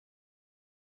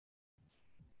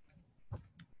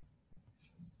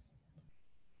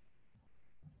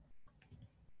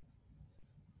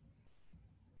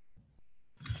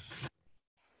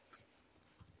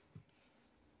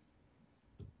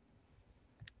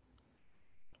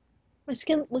My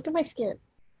skin, look at my skin.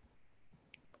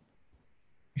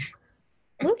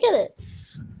 Look at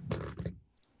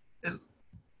it.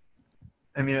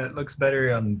 I mean, it looks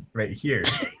better on right here.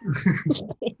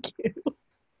 Thank you.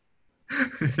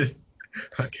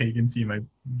 Okay, you can see my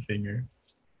finger.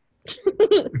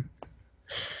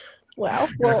 Wow. You're gonna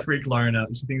Well, freak Lauren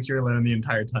out. She thinks you're alone the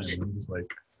entire time. I'm just like,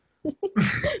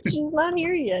 she's not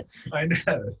here yet. I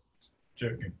know.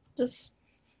 Joking. Just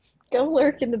go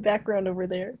lurk in the background over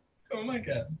there. Oh my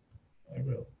god. I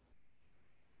will.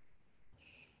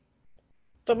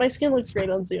 But my skin looks great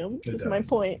on Zoom. It Is my does.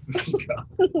 point. God.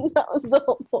 That was the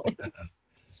whole point.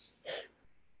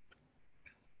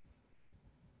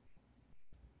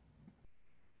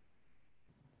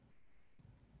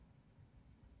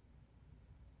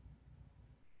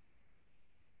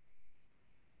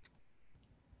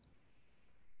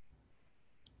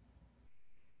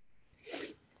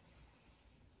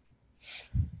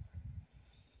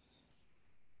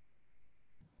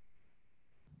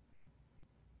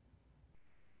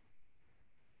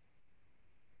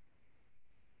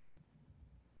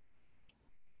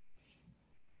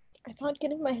 I thought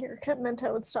getting my hair cut meant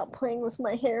I would stop playing with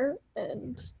my hair,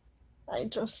 and I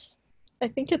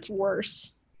think it's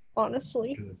worse,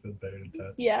 honestly. Because it feels better to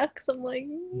touch. Yeah, because I'm like,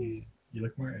 You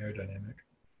look more aerodynamic.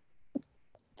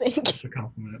 thank It's a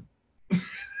compliment.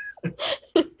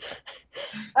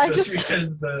 I just just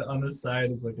because the on the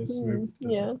side is like a swoop.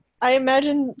 yeah.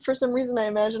 For some reason I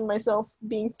imagine myself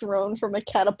being thrown from a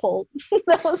catapult.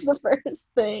 That was the first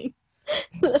thing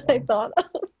that I thought of.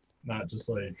 Not just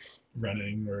like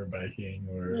running or biking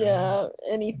or Yeah,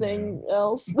 anything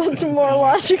else that's more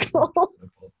logical.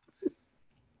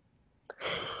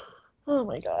 Oh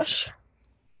my gosh.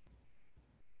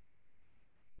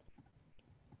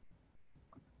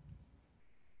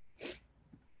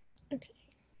 Okay.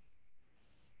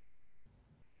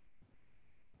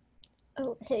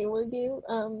 Oh, hey, will you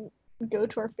go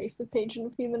to our Facebook page in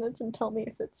a few minutes and tell me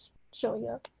if it's showing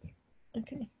up?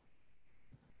 Okay.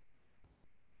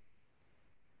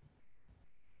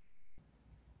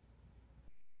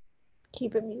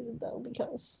 Keep it muted though,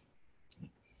 because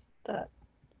that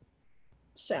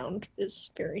sound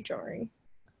is very jarring.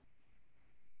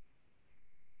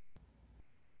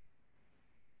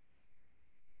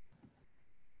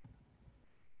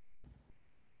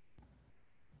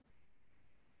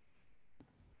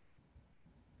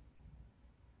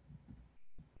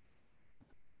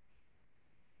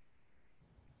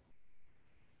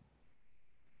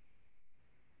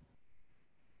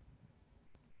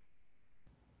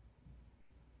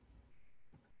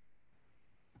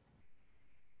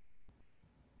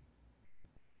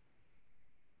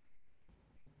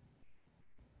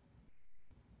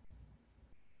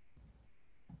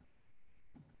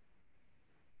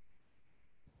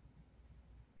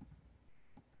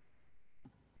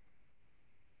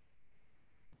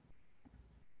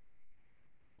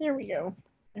 There we go.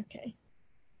 Okay.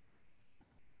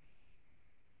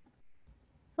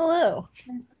 Hello.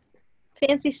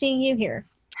 Fancy seeing you here.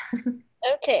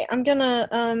 Okay, I'm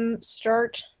gonna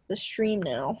start the stream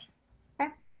now.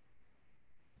 Okay.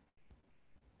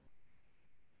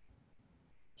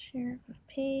 Share my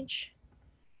page.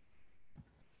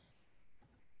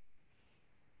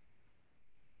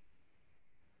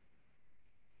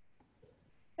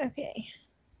 Okay.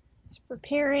 It's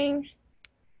preparing.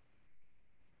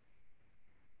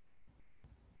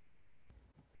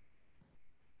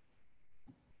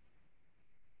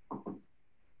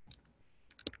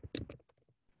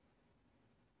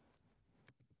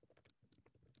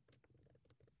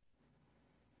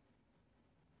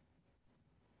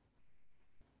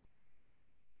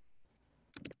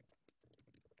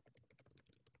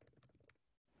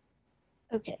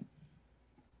 Okay.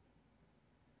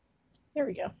 There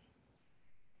we go.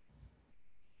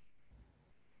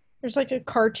 There's like a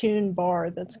cartoon bar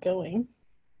that's going.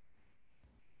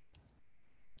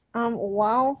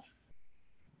 Wow.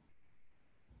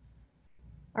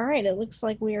 All right, it looks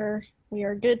like we are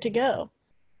good to go.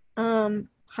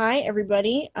 Hi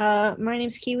everybody. My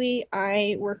name's Kiwi.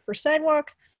 I work for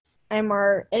Sidewalk. I'm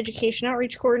our education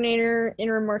outreach coordinator,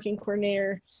 interim marketing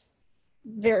coordinator,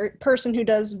 person who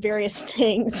does various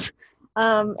things.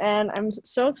 And I'm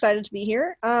so excited to be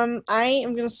here. I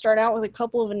am going to start out with a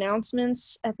couple of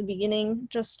announcements at the beginning,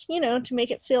 just, to make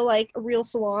it feel like a real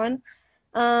salon.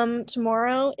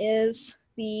 Tomorrow is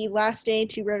the last day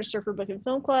to register for Book and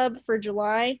Film Club for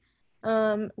July.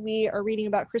 We are reading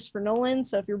about Christopher Nolan,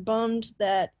 so if you're bummed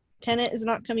that Tenet is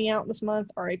not coming out this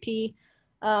month, RIP,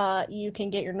 you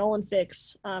can get your Nolan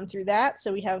fix through that.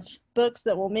 So we have books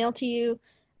that we'll mail to you.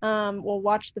 We'll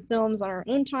watch the films on our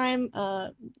own time.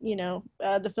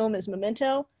 The film is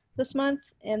Memento. this month,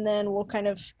 and then we'll kind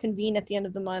of convene at the end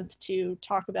of the month to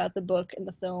talk about the book and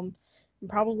the film, and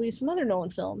probably some other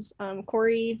Nolan films.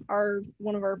 Corey,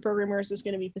 one of our programmers, is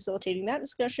going to be facilitating that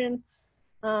discussion,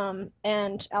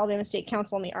 and Alabama State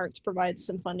Council on the Arts provides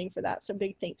some funding for that, so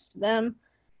big thanks to them.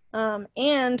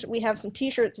 And we have some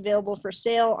t-shirts available for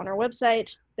sale on our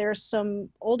website. There's some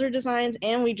older designs,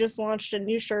 and we just launched a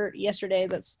new shirt yesterday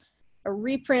that's a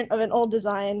reprint of an old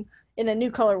design in a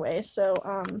new colorway. So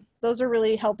those are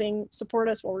really helping support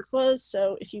us while we're closed.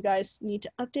 So if you guys need to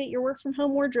update your work from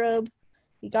home wardrobe,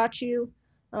 we got you.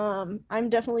 I'm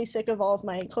definitely sick of all of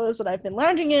my clothes that I've been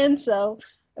lounging in. So,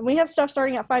 and we have stuff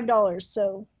starting at $5.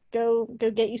 So go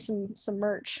get you some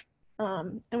merch.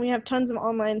 And we have tons of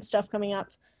online stuff coming up.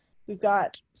 We've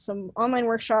got some online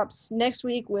workshops next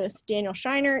week with Daniel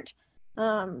Scheinert,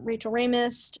 Rachel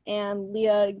Ramist, and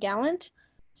Leah Gallant.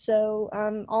 So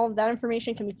all of that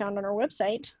information can be found on our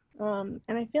website. And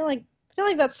I feel like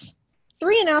that's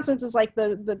 3 announcements is like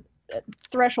the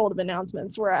threshold of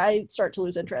announcements where I start to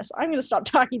lose interest. I'm going to stop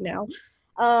talking now.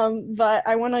 But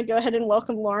I want to go ahead and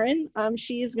welcome Lauren.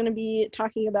 She is going to be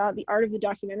talking about the art of the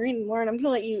documentary. And Lauren, I'm going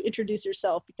to let you introduce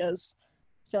yourself because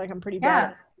I feel like I'm pretty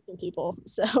bad at people.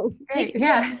 So great.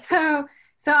 Yeah. So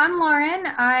I'm Lauren.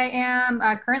 I am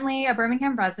currently a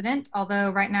Birmingham resident,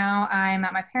 although right now I'm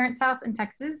at my parents' house in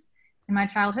Texas in my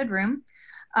childhood room.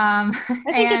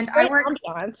 And I work.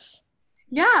 Ambiance.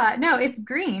 Yeah, no, it's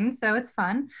green, so it's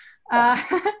fun. I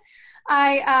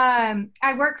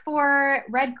work for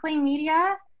Red Clay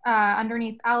Media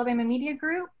underneath Alabama Media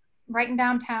Group, right in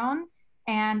downtown,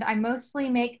 and I mostly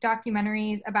make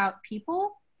documentaries about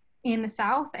people in the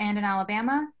South and in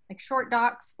Alabama, like short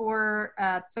docs for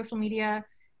social media.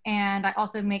 And I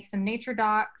also make some nature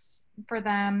docs for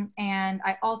them. And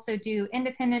I also do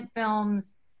independent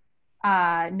films,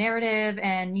 narrative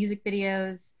and music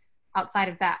videos outside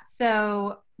of that.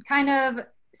 So kind of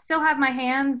still have my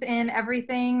hands in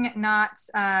everything, not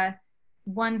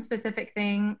one specific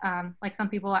thing. Like some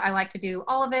people, I like to do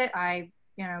all of it. I,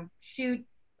 shoot,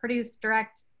 produce,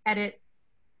 direct, edit,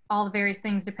 all the various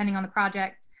things depending on the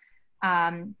project.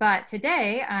 But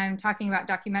today I'm talking about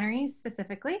documentaries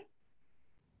specifically.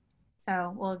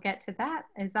 So we'll get to that.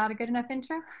 Is that a good enough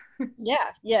intro? Yeah,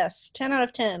 yes. 10 out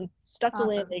of 10. Stuck the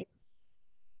landing.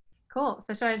 Cool.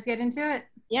 So should I just get into it?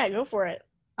 Yeah, go for it.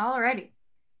 Alrighty.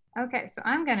 Okay, so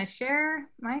I'm going to share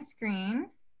my screen.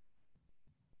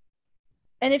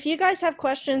 And if you guys have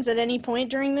questions at any point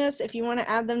during this, if you want to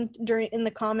add them in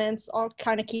the comments, I'll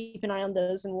kind of keep an eye on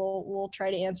those, and we'll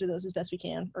try to answer those as best we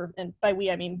can. And by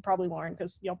we, I mean probably Lauren,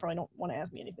 because y'all probably don't want to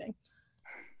ask me anything.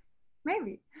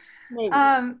 Maybe.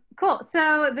 Cool.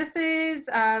 So this is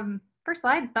first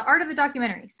slide, the art of the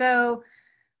documentary. So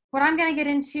what I'm going to get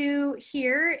into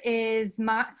here is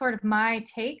my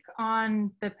take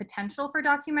on the potential for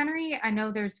documentary. I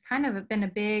know there's kind of been a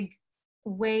big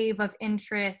wave of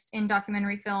interest in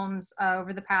documentary films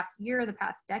over the past year, the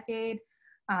past decade,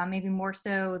 maybe more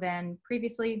so than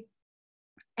previously.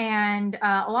 And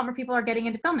a lot more people are getting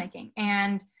into filmmaking.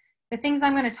 And the things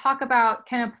I'm going to talk about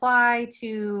can apply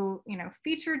to,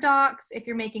 feature docs, if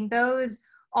you're making those,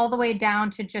 all the way down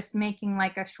to just making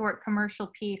like a short commercial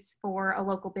piece for a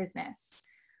local business.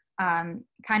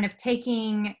 Kind of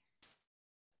taking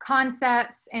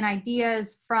concepts and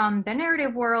ideas from the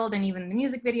narrative world and even the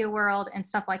music video world and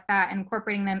stuff like that, and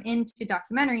incorporating them into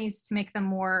documentaries to make them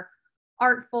more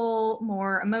artful,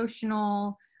 more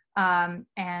emotional,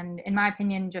 and in my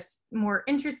opinion, just more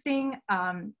interesting.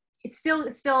 It's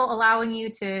still allowing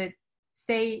you to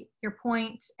say your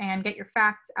point and get your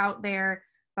facts out there,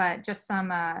 but just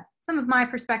some of my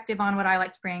perspective on what I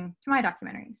like to bring to my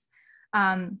documentaries.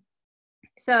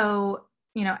 So,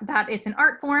 that it's an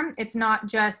art form. It's not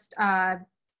just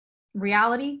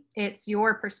reality. It's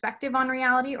your perspective on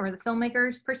reality, or the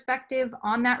filmmaker's perspective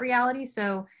on that reality.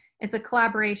 So it's a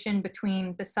collaboration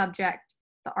between the subject,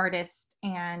 the artist,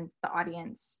 and the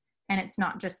audience. And it's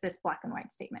not just this black and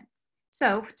white statement.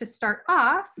 So to start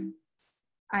off,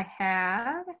 I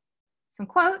have some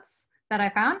quotes that I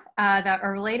found that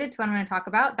are related to what I'm going to talk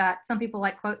about, that some people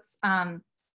like quotes.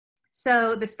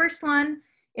 So this first one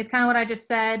is kind of what I just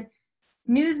said.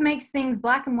 News makes things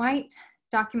black and white.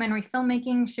 Documentary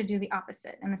filmmaking should do the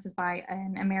opposite. And this is by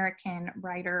an American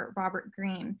writer, Robert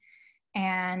Greene.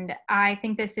 And I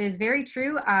think this is very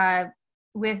true.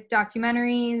 With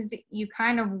documentaries, you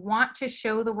kind of want to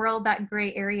show the world that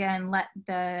gray area and let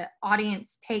the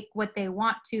audience take what they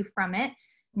want to from it,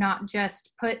 not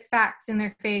just put facts in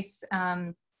their face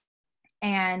and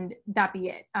that be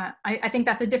it. I think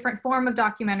that's a different form of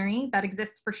documentary that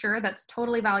exists for sure. That's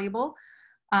totally valuable.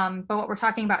 But what we're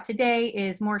talking about today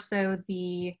is more so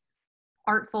the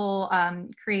artful,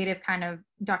 creative kind of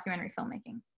documentary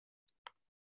filmmaking.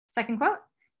 Second quote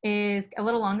is a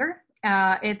little longer.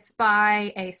 It's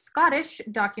by a Scottish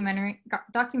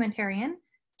documentarian,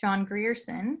 John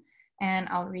Grierson, and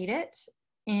I'll read it.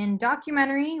 In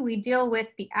documentary, we deal with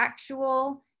the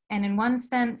actual and in one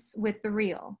sense with the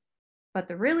real. But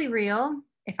the really real,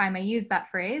 if I may use that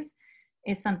phrase,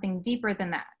 is something deeper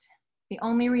than that. The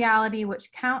only reality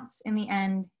which counts in the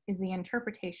end is the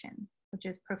interpretation, which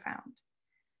is profound.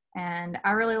 And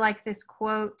I really like this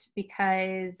quote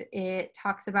because it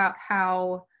talks about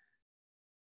how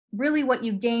really what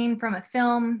you gain from a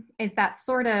film is that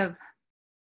sort of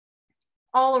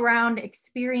all-around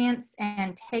experience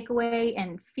and takeaway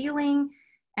and feeling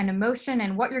and emotion,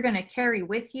 and what you're going to carry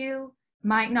with you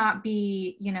might not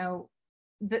be, you know,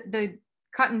 the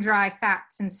cut and dry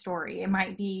facts and story. It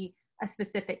might be a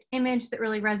specific image that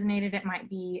really resonated. It might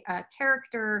be a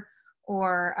character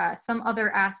or some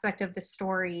other aspect of the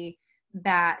story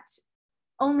that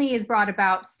only is brought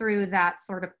about through that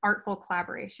sort of artful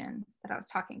collaboration that I was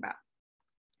talking about.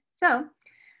 So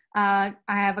I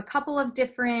have a couple of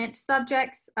different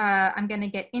subjects I'm going to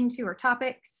get into, or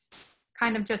topics,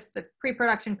 kind of just the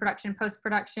pre-production, production,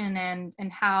 post-production,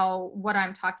 and how what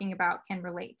I'm talking about can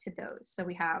relate to those. So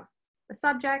we have the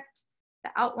subject, the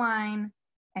outline,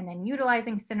 and then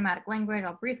utilizing cinematic language.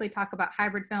 I'll briefly talk about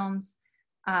hybrid films,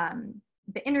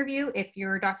 the interview, if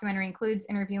your documentary includes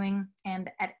interviewing, and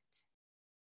the edit.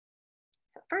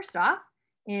 So first off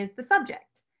is the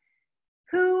subject.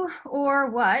 Who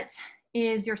or what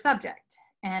is your subject?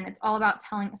 And it's all about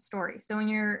telling a story. So when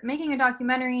you're making a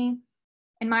documentary,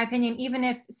 in my opinion, even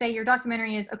if, say, your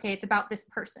documentary is, okay, it's about this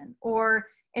person or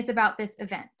it's about this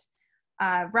event,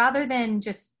 rather than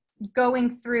just going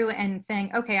through and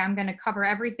saying, okay, I'm going to cover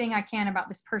everything I can about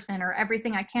this person or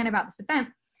everything I can about this event,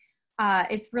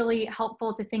 it's really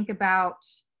helpful to think about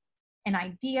an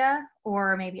idea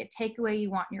or maybe a takeaway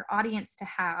you want your audience to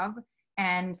have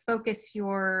and focus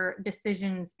your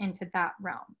decisions into that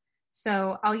realm.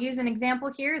 So I'll use an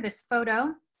example here. This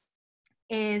photo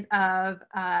is of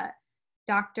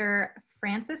Dr.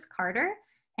 Frances Carter,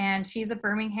 and she's a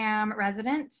Birmingham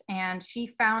resident, and she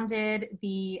founded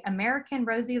the American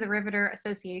Rosie the Riveter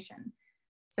Association.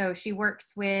 So she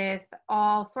works with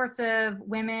all sorts of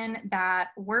women that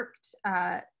worked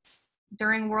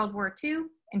during World War II,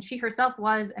 and she herself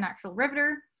was an actual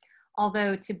riveter,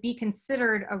 although to be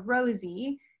considered a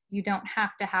Rosie, you don't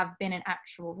have to have been an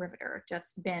actual riveter,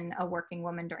 just been a working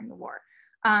woman during the war.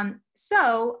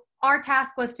 So our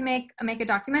task was to make a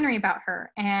documentary about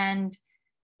her. And,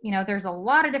 you know, there's a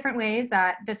lot of different ways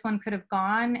that this one could have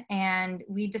gone. And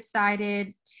we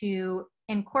decided to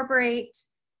incorporate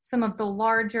some of the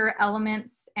larger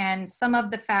elements and some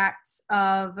of the facts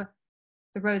of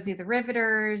the Rosie the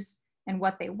Riveters and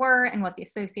what they were and what the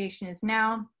association is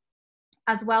now,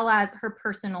 as well as her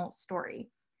personal story.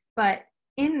 But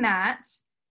in that,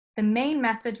 the main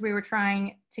message we were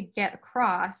trying to get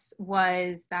across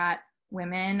was that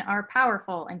women are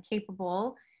powerful and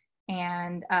capable,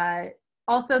 and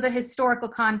also the historical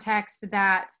context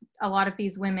that a lot of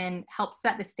these women helped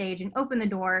set the stage and open the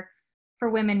door for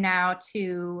women now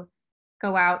to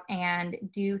go out and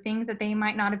do things that they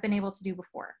might not have been able to do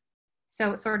before.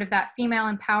 So sort of that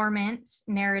female empowerment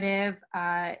narrative,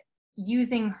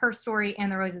 using her story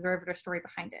and the Rosie the Riveter story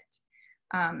behind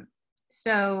it.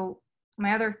 So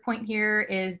my other point here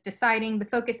is deciding the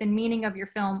focus and meaning of your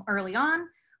film early on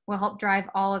will help drive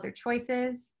all other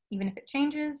choices, even if it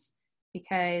changes,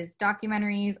 because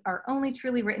documentaries are only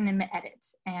truly written in the edit.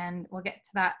 And we'll get to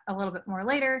that a little bit more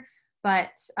later.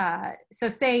 But so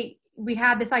say we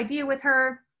had this idea with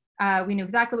her, we knew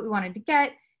exactly what we wanted to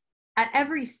get. At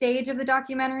every stage of the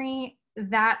documentary,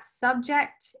 that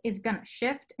subject is going to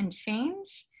shift and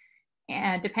change,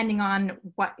 and depending on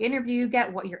what interview you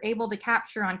get, what you're able to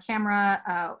capture on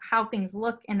camera, how things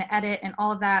look in the edit, and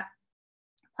all of that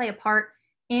play a part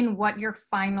in what your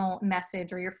final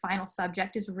message or your final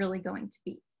subject is really going to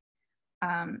be.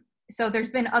 So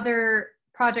there's been other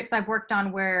projects I've worked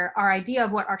on where our idea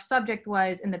of what our subject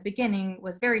was in the beginning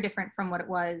was very different from what it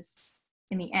was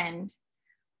in the end.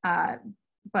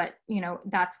 But, you know,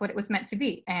 that's what it was meant to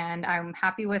be, and I'm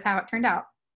happy with how it turned out.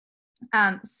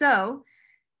 So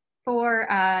for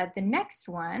the next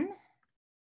one,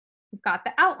 we've got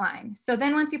the outline. So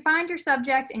then once you find your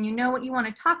subject and you know what you want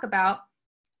to talk about,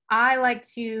 I like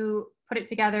to put it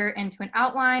together into an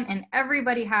outline, and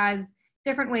everybody has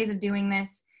different ways of doing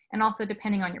this. And also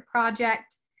depending on your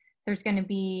project, there's going to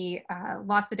be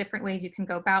lots of different ways you can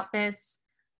go about this.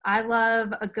 I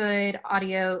love a good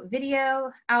audio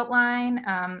video outline.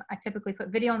 I typically put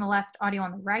video on the left, audio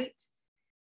on the right.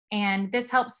 And this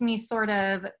helps me sort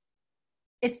of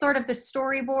it's sort of the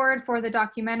storyboard for the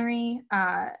documentary,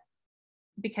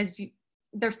 because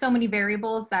there's so many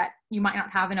variables that you might not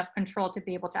have enough control to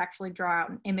be able to actually draw out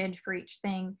an image for each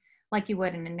thing like you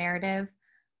would in a narrative.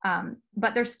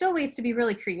 But there's still ways to be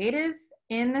really creative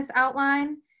in this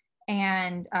outline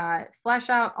and flesh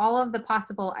out all of the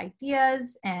possible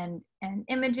ideas and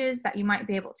images that you might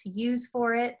be able to use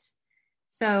for it.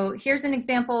 So here's an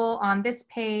example on this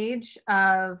page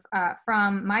of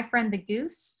from My Friend the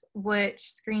Goose, which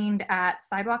screened at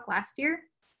Sidewalk last year.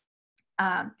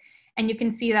 And you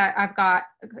can see that I've got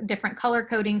different color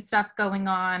coding stuff going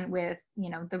on with, you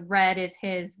know, the red is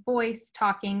his voice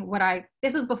talking.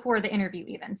 This was before the interview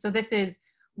even. So this is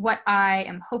what I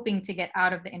am hoping to get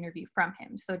out of the interview from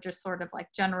him. So just sort of like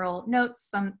general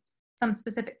notes, some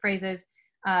specific phrases.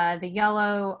 The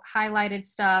yellow highlighted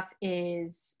stuff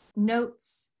is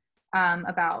notes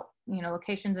about, you know,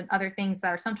 locations and other things that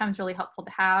are sometimes really helpful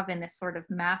to have in this sort of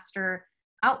master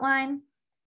outline.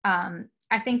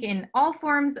 I think in all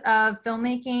forms of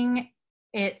filmmaking,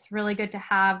 it's really good to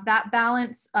have that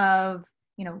balance of,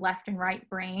 you know, left and right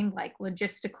brain, like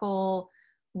logistical,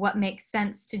 what makes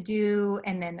sense to do,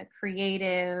 and then the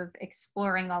creative,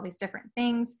 exploring all these different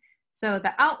things. So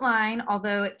the outline,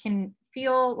 although it can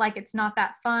feel like it's not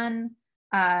that fun,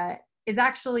 is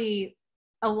actually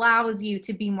allows you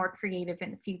to be more creative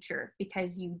in the future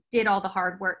because you did all the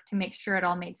hard work to make sure it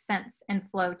all made sense and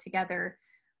flow together.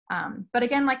 But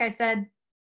again, like I said,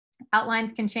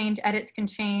 outlines can change, edits can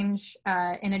change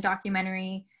in a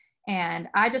documentary. And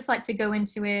I just like to go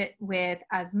into it with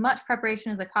as much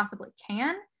preparation as I possibly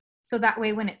can. So that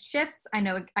way when it shifts, I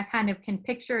know I kind of can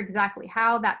picture exactly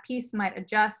how that piece might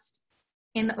adjust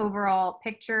in the overall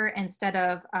picture instead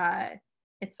of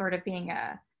it sort of being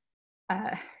a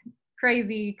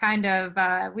crazy kind of,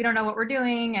 we don't know what we're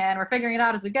doing and we're figuring it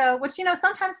out as we go, which, you know,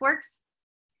 sometimes works.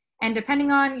 And depending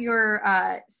on your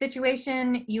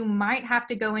situation, you might have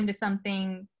to go into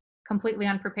something completely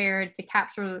unprepared to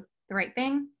capture the right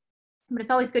thing. But it's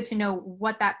always good to know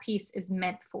what that piece is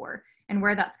meant for and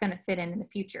where that's going to fit in the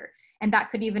future. And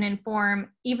that could even inform,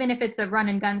 even if it's a run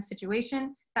and gun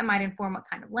situation, that might inform what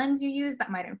kind of lens you use, that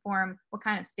might inform what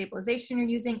kind of stabilization you're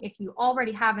using if you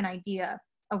already have an idea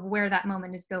of where that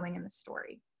moment is going in the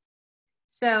story.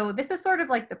 So this is sort of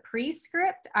like the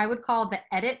pre-script. I would call the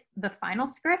edit the final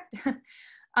script.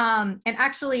 And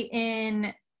actually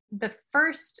in the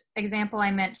first example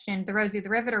I mentioned, the Rosie the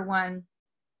Riveter one,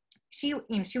 she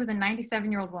was a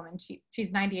 97-year-old woman.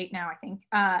 She's 98 now, I think.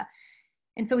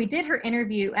 And so we did her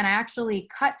interview and I actually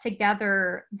cut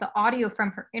together the audio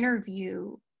from her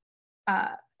interview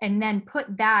and then put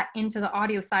that into the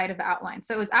audio side of the outline.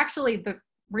 So it was actually the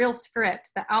real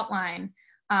script, the outline.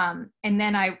 And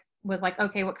then I was like,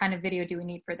 okay, what kind of video do we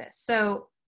need for this? So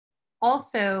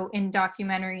also in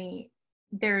documentary,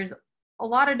 there's a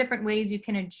lot of different ways you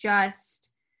can adjust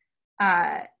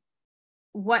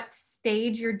what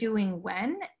stage you're doing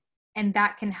when, and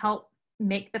that can help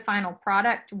make the final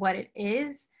product what it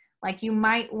is. Like you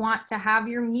might want to have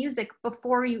your music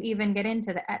before you even get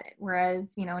into the edit,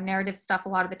 whereas, you know, narrative stuff, a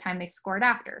lot of the time they score it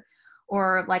after.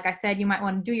 Or like I said, you might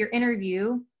want to do your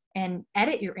interview and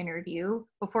edit your interview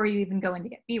before you even go in to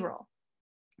get B-roll,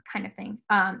 kind of thing.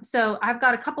 So I've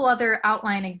got a couple other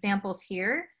outline examples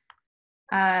here.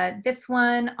 This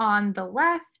one on the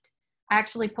left, I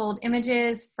actually pulled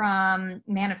images from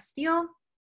Man of Steel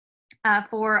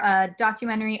for a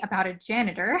documentary about a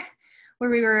janitor where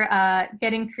we were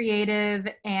getting creative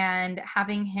and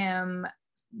having him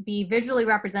be visually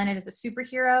represented as a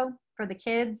superhero for the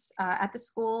kids at the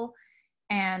school.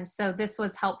 And so this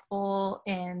was helpful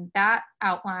in that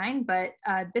outline, but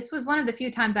this was one of the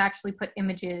few times I actually put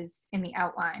images in the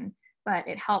outline, but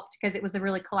it helped because it was a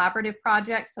really collaborative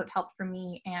project. So it helped for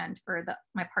me and for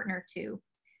my partner to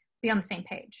be on the same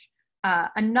page.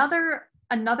 Another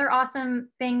awesome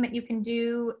thing that you can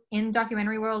do in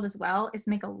documentary world as well is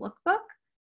make a lookbook.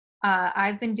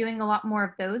 I've been doing a lot more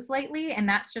of those lately, and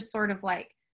that's just sort of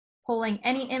like pulling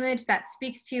any image that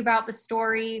speaks to you about the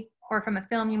story or from a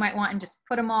film you might want and just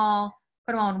put them all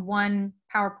in one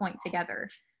PowerPoint together.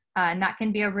 And that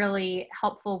can be a really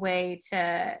helpful way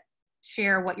to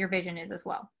share what your vision is as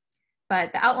well.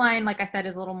 But the outline, like I said,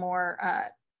 is a little more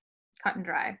cut and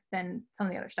dry than some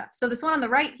of the other stuff. So this one on the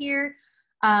right here,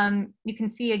 you can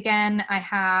see again, I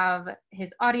have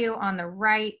his audio on the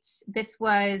right. This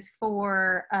was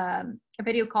for a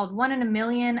video called 1 in a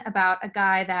Million about a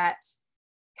guy that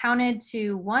counted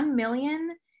to 1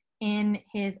 million in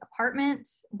his apartment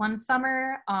one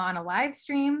summer on a live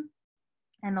stream.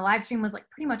 And the live stream was like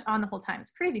pretty much on the whole time. It's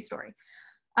a crazy story.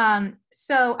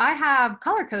 So I have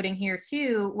color coding here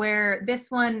too, where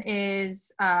this one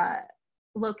is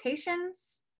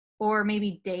locations or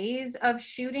maybe days of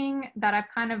shooting that I've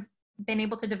kind of been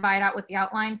able to divide out with the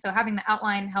outline. So having the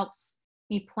outline helps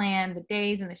me plan the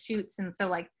days and the shoots. And so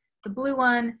like the blue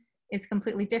one is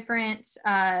completely different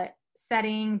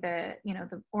setting. The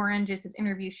orange is his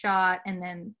interview shot, and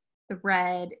then the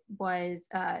red was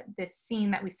this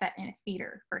scene that we set in a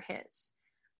theater for his.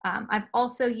 I've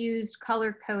also used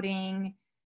color coding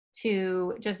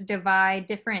to just divide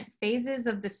different phases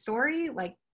of the story,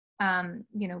 like,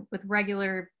 with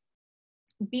regular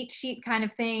beat sheet kind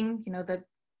of thing,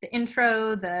 the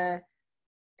intro, the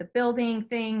building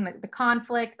thing, the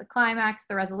conflict, the climax,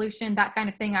 the resolution, that kind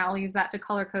of thing. I'll use that to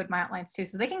color code my outlines too.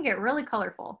 So they can get really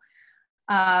colorful.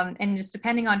 And just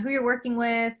depending on who you're working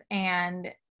with and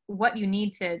what you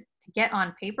need to get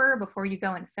on paper before you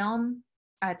go and film,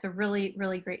 it's a really,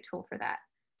 really great tool for that.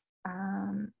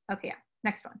 Okay, yeah,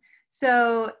 next one.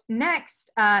 So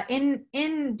next,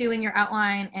 in doing your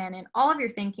outline and in all of your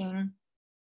thinking,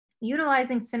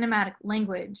 utilizing cinematic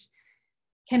language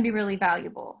can be really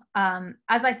valuable.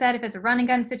 As I said, if it's a run and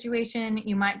gun situation,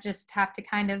 you might just have to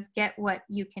kind of get what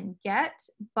you can get,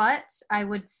 but I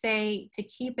would say to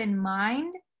keep in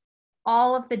mind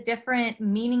all of the different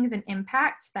meanings and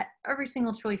impacts that every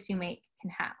single choice you make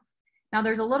can have. Now,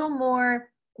 there's a little more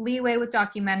leeway with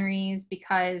documentaries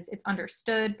because it's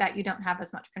understood that you don't have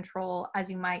as much control as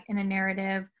you might in a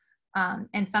narrative.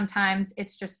 And sometimes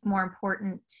it's just more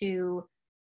important to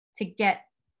get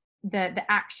the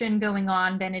action going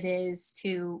on than it is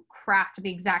to craft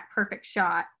the exact perfect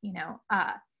shot,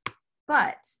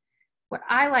 but what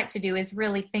I like to do is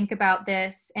really think about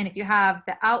this. And if you have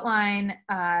the outline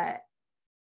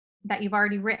that you've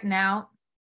already written out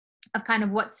of kind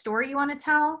of what story you want to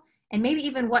tell, and maybe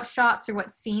even what shots or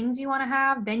what scenes you want to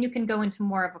have, then you can go into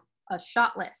more of a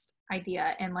shot list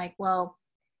idea and like, well,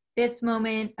 this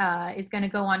moment is going to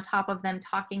go on top of them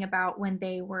talking about when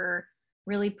they were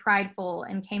really prideful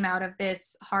and came out of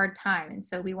this hard time. And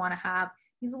so we want to have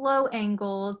these low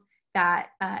angles that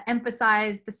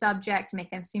emphasize the subject, make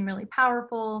them seem really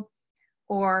powerful.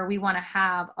 Or we want to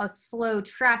have a slow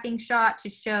tracking shot to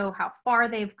show how far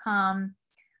they've come,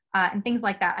 and things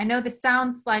like that. I know this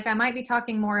sounds like I might be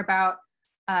talking more about,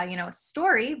 a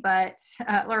story, but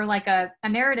or like a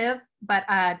narrative, but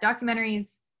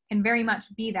documentaries can very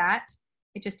much be that.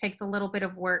 It just takes a little bit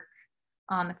of work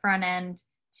on the front end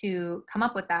to come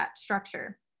up with that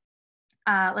structure.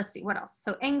 Let's see, what else?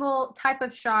 So angle, type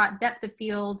of shot, depth of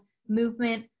field,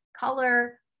 movement,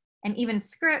 color, and even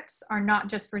scripts are not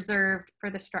just reserved for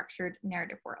the structured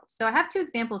narrative world. So I have two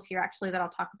examples here actually that I'll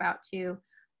talk about too.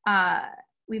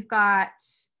 We've got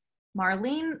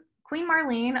Queen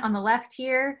Marlene on the left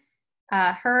here.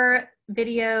 Her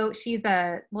video, she was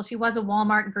a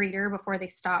Walmart greeter before they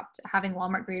stopped having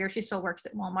Walmart greeters. She still works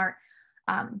at Walmart.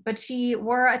 But she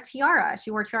wore a tiara.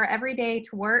 She wore a tiara every day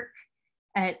to work.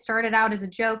 It started out as a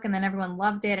joke and then everyone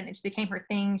loved it and it just became her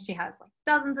thing. She has like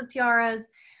dozens of tiaras.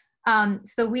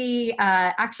 So we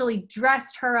actually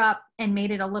dressed her up and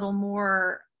made it a little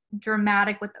more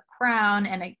dramatic with a crown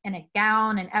and a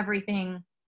gown and everything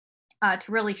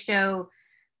to really show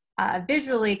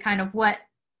visually kind of what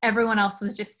everyone else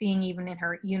was just seeing even in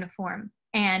her uniform.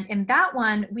 And in that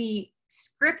one, we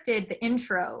scripted the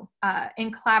intro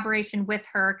in collaboration with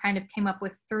her, kind of came up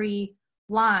with 3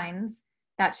 lines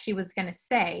that she was going to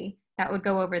say that would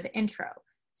go over the intro.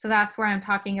 So that's where I'm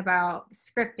talking about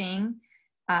scripting,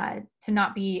 to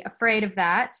not be afraid of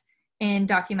that in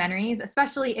documentaries,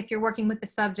 especially if you're working with the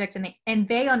subject and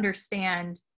they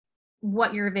understand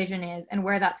what your vision is and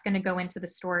where that's going to go into the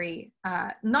story.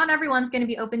 Not everyone's going to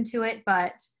be open to it,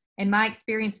 but in my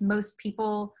experience, most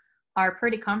people are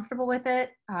pretty comfortable with it,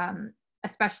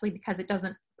 especially because it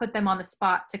doesn't put them on the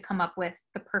spot to come up with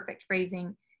the perfect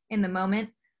phrasing in the moment,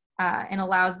 and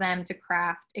allows them to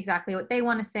craft exactly what they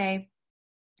want to say.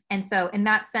 And so in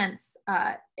that sense,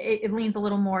 it leans a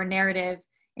little more narrative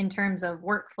in terms of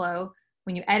workflow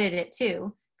when you edit it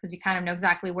too, because you kind of know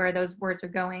exactly where those words are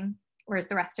going, whereas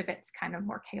the rest of it's kind of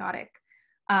more chaotic.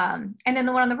 And then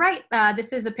the one on the right,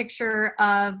 this is a picture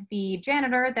of the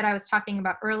janitor that I was talking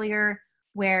about earlier,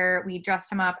 where we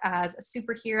dressed him up as a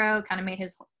superhero, kind of made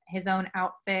his own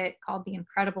outfit called the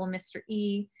Incredible Mr.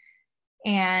 E,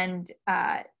 and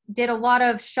did a lot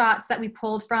of shots that we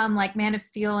pulled from like Man of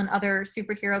Steel and other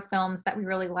superhero films that we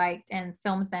really liked and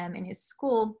filmed them in his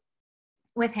school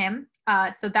with him.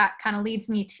 So that kind of leads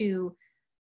me to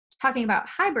talking about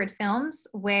hybrid films,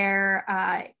 where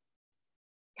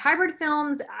hybrid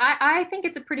films, I think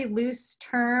it's a pretty loose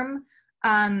term.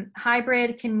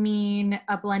 Hybrid can mean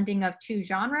a blending of 2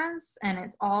 genres and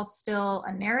it's all still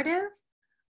a narrative,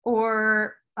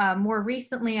 or more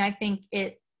recently, I think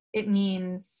it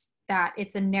means that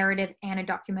it's a narrative and a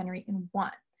documentary in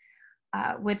one,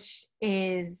 which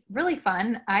is really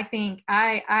fun. I think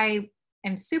I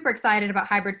am super excited about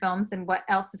hybrid films and what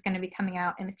else is going to be coming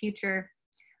out in the future.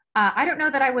 I don't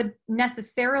know that I would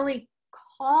necessarily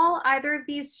call either of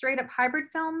these straight up hybrid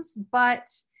films, but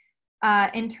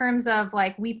in terms of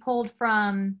like, we pulled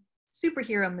from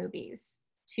superhero movies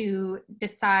to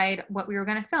decide what we were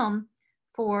going to film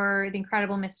for The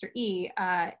Incredible Mr. E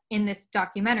in this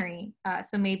documentary.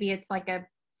 So maybe it's like a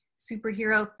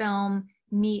superhero film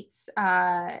meets,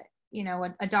 you know,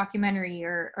 a documentary,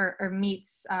 or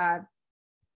meets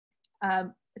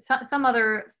some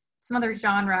other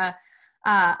genre.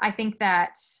 I think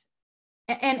that,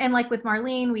 and like with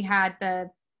Marlene, we had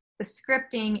the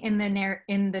scripting in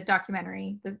the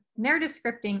documentary, the narrative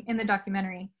scripting in the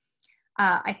documentary.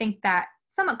 I think that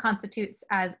somewhat constitutes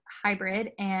as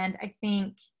hybrid, and I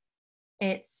think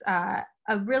it's a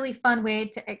really fun way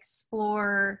to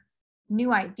explore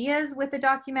new ideas with a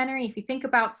documentary. If you think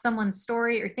about someone's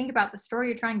story, or think about the story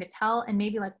you're trying to tell, and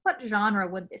maybe like, what genre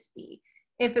would this be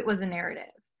if it was a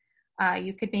narrative?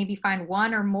 You could maybe find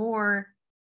one or more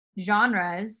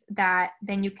genres that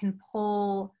then you can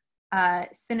pull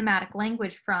cinematic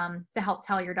language from to help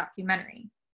tell your documentary.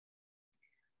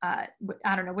 I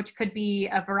don't know, which could be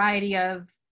a variety of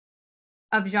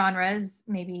genres.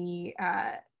 Maybe,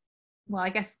 well, I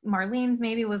guess Marlene's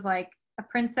maybe was like a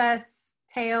princess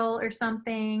tale or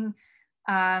something.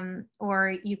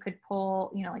 Or you could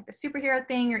pull, you know, like the superhero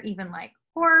thing, or even like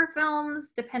horror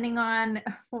films, depending on,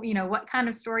 you know, what kind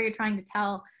of story you're trying to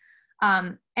tell.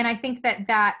 And I think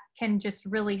that can just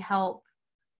really help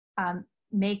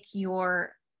make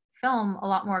your film a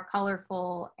lot more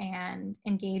colorful and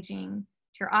engaging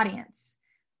to your audience.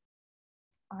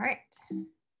 All right.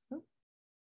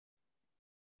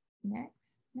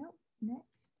 Next.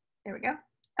 There we go.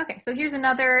 Okay, so here's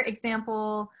another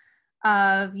example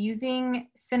of using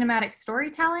cinematic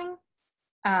storytelling,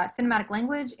 cinematic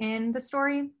language in the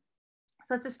story.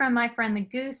 So this is from My Friend the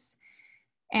Goose.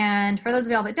 And for those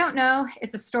of y'all that don't know,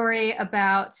 it's a story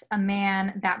about a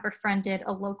man that befriended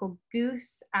a local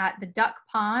goose at the duck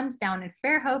pond down in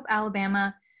Fairhope,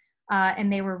 Alabama.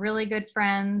 And they were really good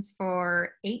friends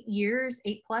for 8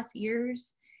 plus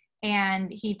years.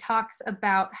 And he talks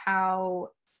about how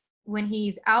when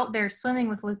he's out there swimming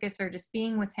with Lucas, or just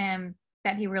being with him,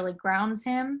 that he really grounds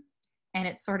him, and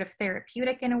it's sort of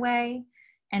therapeutic in a way.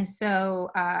 And so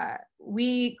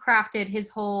we crafted his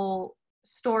whole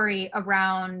story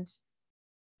around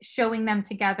showing them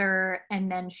together,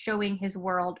 and then showing his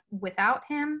world without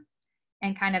him,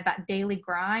 and kind of that daily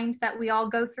grind that we all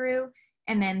go through.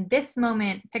 And then this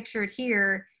moment pictured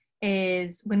here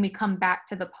is when we come back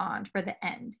to the pond for the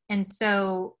end. And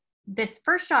so this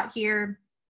first shot here,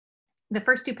 the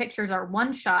first two pictures are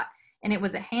one shot, and it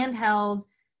was a handheld,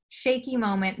 shaky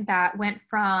moment that went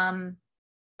from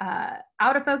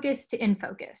out of focus to in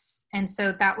focus. And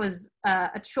so that was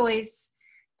a choice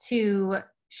to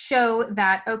show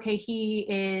that, okay, he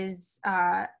is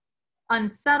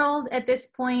unsettled at this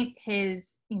point.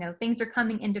 His, you know, things are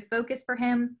coming into focus for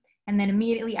him. And then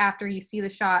immediately after, you see the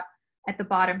shot at the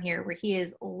bottom here where he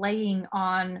is laying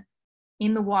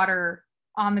in the water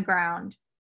on the ground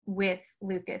with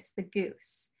Lucas the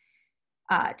goose.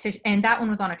 And that one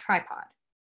was on a tripod.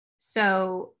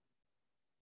 So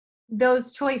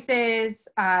those choices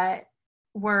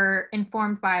were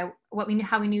informed by what we knew,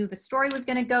 how we knew the story was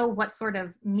going to go, what sort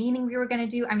of meaning we were going to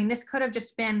do. I mean, this could have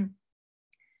just been,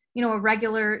 you know, a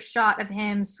regular shot of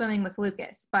him swimming with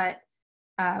Lucas, but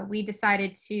we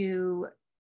decided to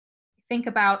think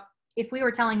about, if we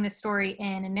were telling this story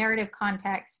in a narrative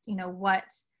context, you know,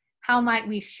 how might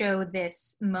we show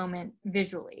this moment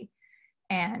visually,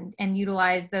 and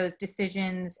utilize those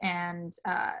decisions and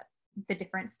the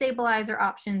different stabilizer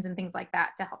options and things like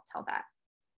that to help tell that.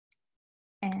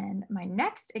 And my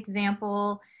next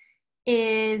example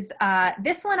is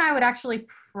this one. I would actually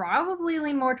probably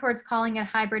lean more towards calling it a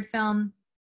hybrid film.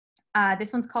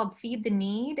 This one's called Feed the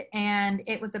Need, and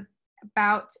it was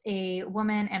about a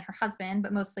woman and her husband,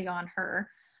 but mostly on her,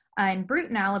 in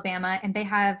Bruton, Alabama, and they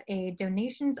have a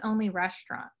donations-only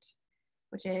restaurant,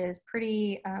 which is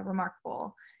pretty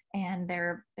remarkable. And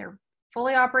they're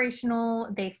fully operational.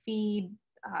 They feed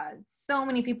so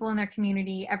many people in their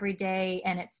community every day,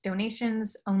 and it's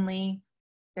donations only.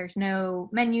 There's no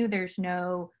menu, there's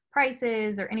no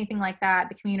prices or anything like that.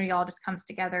 The community all just comes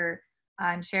together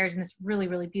and shares in this really,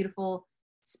 really beautiful,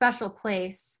 special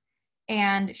place.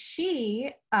 And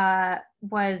she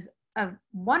was a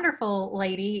wonderful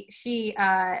lady. She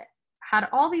had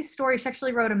all these stories. She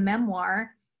actually wrote a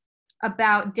memoir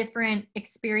about different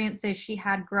experiences she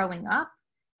had growing up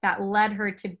that led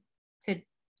her to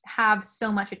have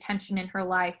so much attention in her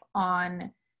life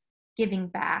on giving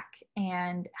back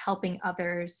and helping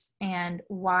others and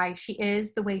why she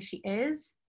is the way she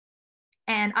is.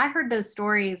 And I heard those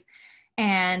stories,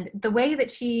 and the way that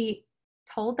she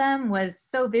told them was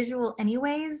so visual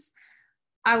anyways.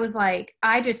 I was like,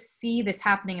 I just see this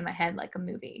happening in my head like a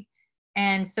movie.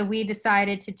 And so we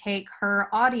decided to take her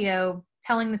audio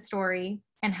telling the story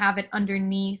and have it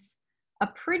underneath a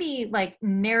pretty like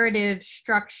narrative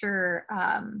structure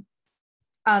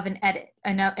of an edit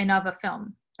and of a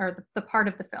film, or the part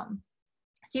of the film.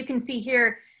 So you can see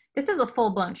here, this is a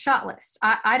full-blown shot list.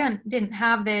 I didn't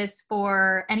have this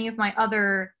for any of my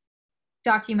other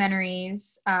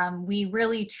documentaries. We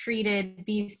really treated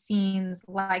these scenes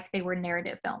like they were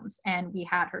narrative films, and we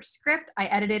had her script. I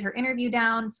edited her interview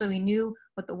down so we knew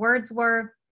what the words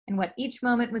were and what each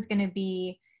moment was going to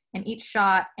be in each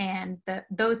shot, and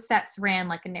those sets ran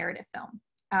like a narrative film,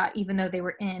 even though they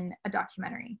were in a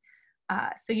documentary.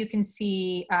 So you can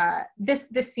see this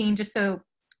scene, just so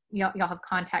y'all have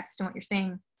context in what you're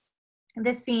seeing.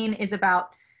 This scene is about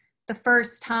the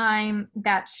first time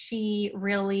that she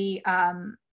really,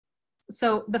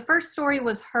 so the first story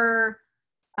was her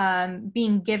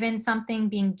being given something,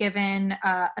 being given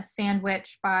a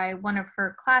sandwich by one of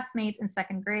her classmates in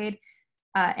second grade,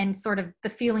 and sort of the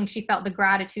feeling she felt, the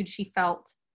gratitude she felt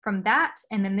from that.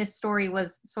 And then this story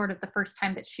was sort of the first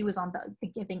time that she was on the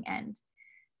giving end.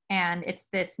 And it's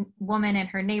this woman in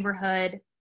her neighborhood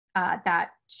that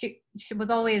she was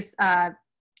always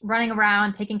running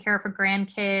around, taking care of her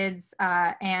grandkids,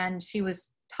 and she was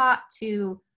taught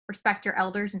to respect your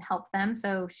elders and help them.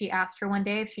 So she asked her one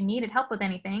day if she needed help with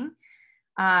anything.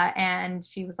 And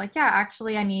she was like, yeah,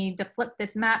 actually, I need to flip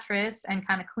this mattress and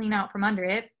kind of clean out from under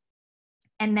it.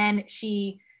 And then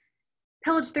she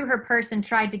pillaged through her purse and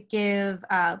tried to give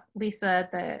Lisa,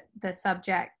 the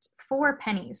subject, 4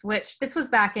 pennies, which this was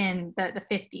back in the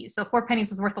 50s. So 4 pennies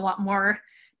was worth a lot more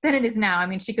than it is now. I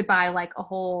mean, she could buy like a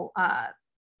whole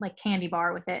like candy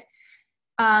bar with it.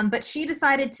 But she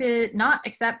decided to not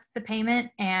accept the payment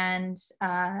and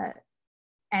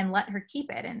let her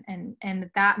keep it. And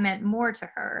that meant more to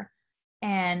her.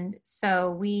 And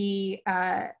so we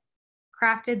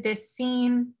crafted this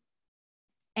scene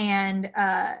and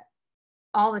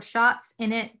all the shots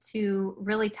in it to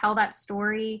really tell that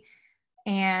story.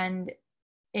 And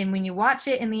when you watch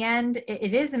it in the end,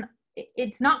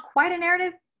 it's not quite a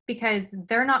narrative because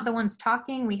they're not the ones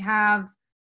talking. We have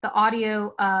the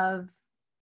audio of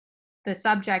the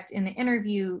subject in the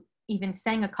interview even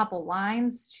saying a couple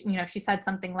lines. She said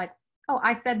something like, oh,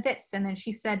 I said this, and then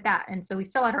she said that. And so we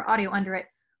still had her audio under it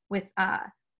with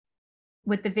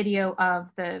the video of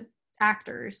the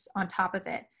actors on top of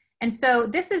it. And so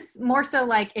this is more so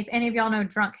like, if any of y'all know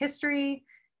Drunk History,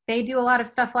 they do a lot of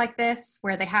stuff like this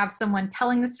where they have someone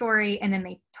telling the story and then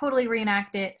they totally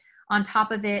reenact it on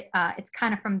top of it. It's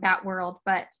kind of from that world,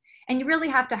 and you really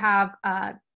have to have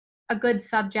a good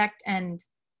subject and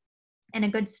a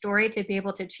good story to be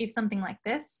able to achieve something like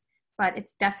this, but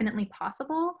it's definitely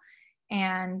possible.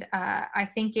 And I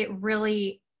think it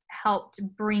really helped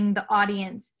bring the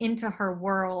audience into her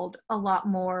world a lot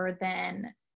more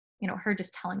than, her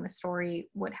just telling the story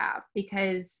would have,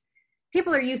 because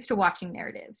people are used to watching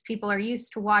narratives. People are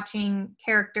used to watching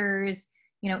characters,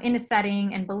 in a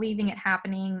setting and believing it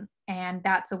happening, and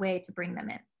that's a way to bring them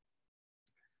in.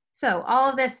 So all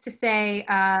of this to say,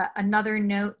 another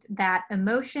note that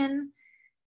emotion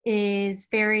is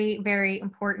very, very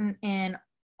important in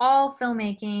all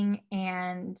filmmaking,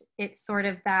 and it's sort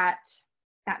of that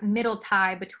middle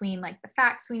tie between like the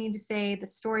facts we need to say, the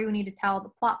story we need to tell, the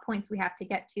plot points we have to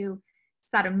get to.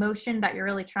 It's that emotion that you're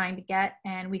really trying to get,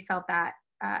 and we felt that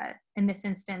in this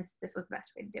instance, this was the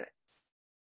best way to do it.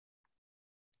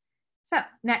 So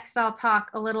next I'll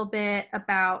talk a little bit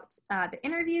about the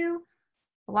interview.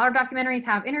 A lot of documentaries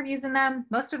have interviews in them,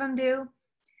 most of them do.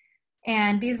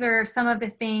 And these are some of the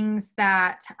things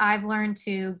that I've learned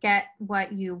to get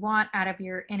what you want out of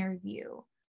your interview.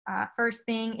 First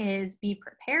thing is be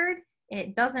prepared.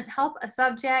 It doesn't help a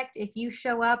subject if you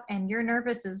show up and you're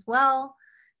nervous as well.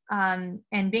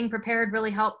 And being prepared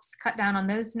really helps cut down on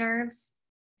those nerves.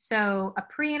 So a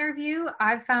pre-interview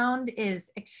I've found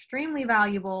is extremely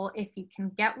valuable if you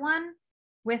can get one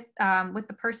with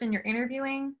the person you're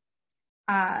interviewing.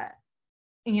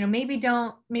 Maybe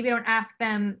don't ask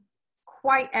them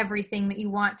quite everything that you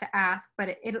want to ask, but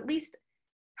it at least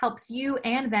helps you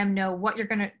and them know what you're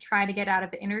going to try to get out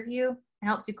of the interview, and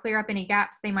helps you clear up any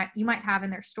gaps you might have in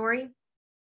their story,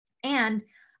 and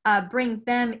brings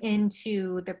them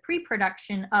into the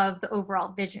pre-production of the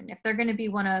overall vision. If they're going to be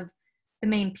one of the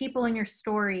main people in your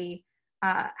story,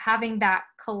 having that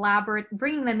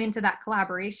bringing them into that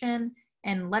collaboration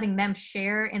and letting them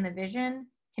share in the vision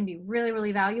can be really,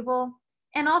 really valuable,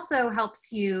 and also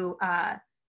helps you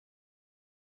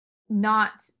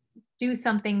not do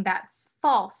something that's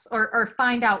false or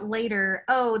find out later,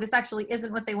 oh, this actually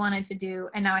isn't what they wanted to do,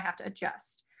 and now I have to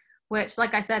adjust, which,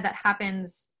 like I said, that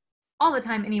happens all the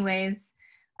time anyways,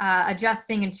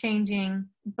 adjusting and changing.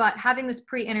 But having this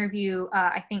pre-interview,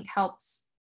 I think, helps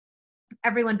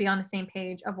everyone be on the same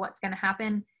page of what's going to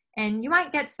happen. And you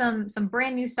might get some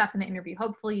brand new stuff in the interview.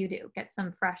 Hopefully you do get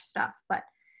some fresh stuff, but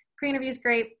pre-interview is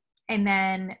great. And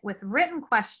then with written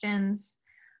questions,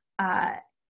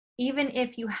 even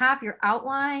if you have your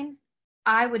outline,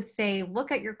 I would say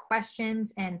look at your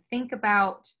questions and think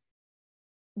about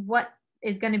what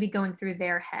is going to be going through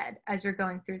their head as you're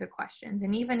going through the questions.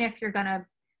 And even if you're going to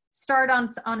start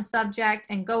on a subject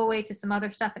and go away to some other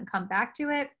stuff and come back to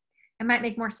it, it might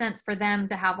make more sense for them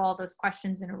to have all those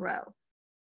questions in a row.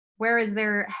 Where is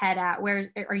their head at?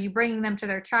 Are you bringing them to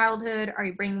their childhood? Are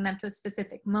you bringing them to a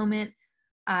specific moment?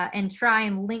 And try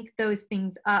and link those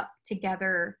things up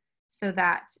together so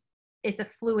that it's a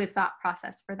fluid thought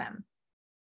process for them.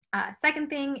 Second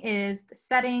thing is the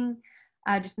setting,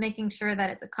 just making sure that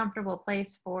it's a comfortable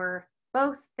place for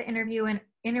both the interviewer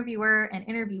and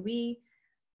interviewee.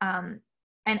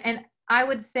 And I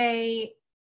would say,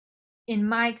 in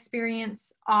my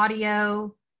experience,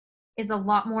 audio is a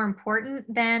lot more important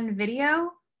than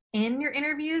video in your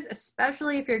interviews,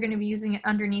 especially if you're going to be using it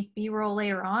underneath B-roll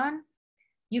later on.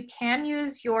 You can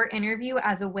use your interview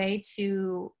as a way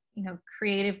to,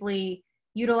 creatively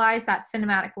utilize that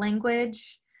cinematic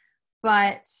language.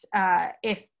 But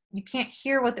if you can't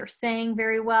hear what they're saying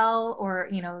very well, or,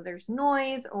 there's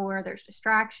noise or there's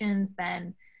distractions,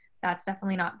 then that's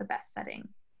definitely not the best setting.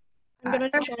 I'm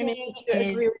going to chime in to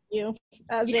agree with you.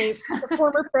 As a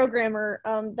former programmer,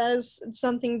 that is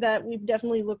something that we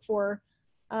definitely look for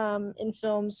in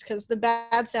films, because the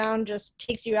bad sound just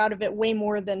takes you out of it way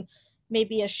more than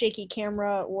maybe a shaky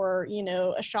camera or,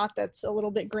 a shot that's a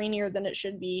little bit grainier than it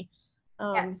should be.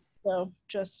 Yes. So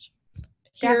just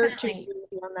here to Definitely. agree with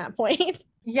you on that point.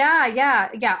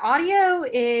 Yeah. Audio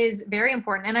is very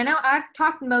important. And I know I've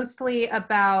talked mostly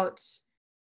about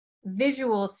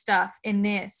visual stuff in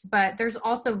this, but there's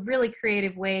also really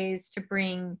creative ways to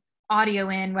bring audio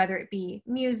in, whether it be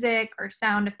music or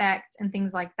sound effects and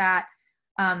things like that,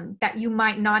 that you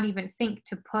might not even think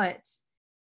to put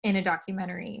in a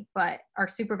documentary, but are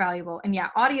super valuable. And yeah,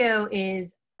 audio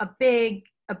is a big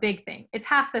thing. It's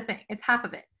half the thing. It's half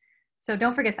of it. So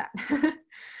don't forget that.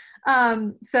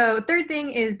 So third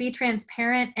thing is be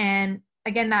transparent. And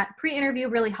again, that pre-interview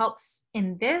really helps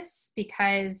in this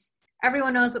because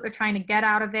everyone knows what they're trying to get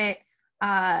out of it.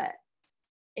 I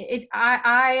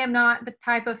am not the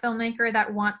type of filmmaker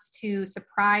that wants to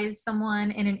surprise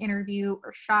someone in an interview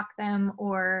or shock them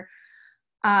or,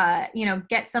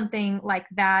 get something like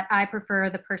that. I prefer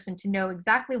the person to know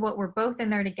exactly what we're both in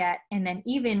there to get. And then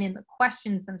even in the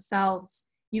questions themselves,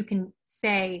 you can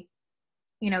say,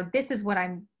 this is what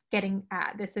I'm getting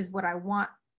at. This is what I want.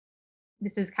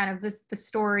 This is kind of the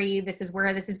story. This is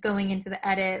where this is going into the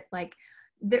edit. Like,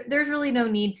 there's really no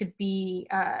need to be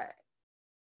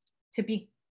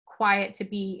quiet, to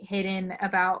be hidden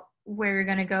about where you're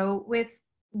going to go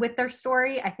with their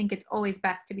story. I think it's always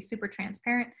best to be super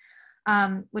transparent,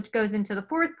 which goes into the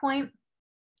fourth point,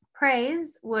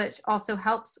 praise, which also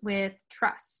helps with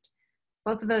trust.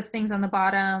 Both of those things on the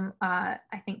bottom, I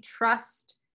think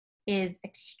trust is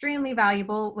extremely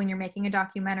valuable when you're making a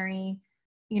documentary.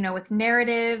 With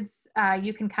narratives,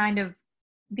 you can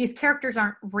these characters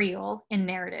aren't real in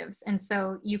narratives. And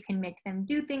so you can make them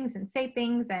do things and say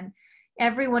things, and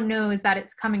everyone knows that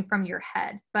it's coming from your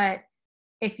head. But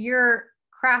if you're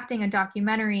crafting a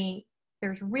documentary,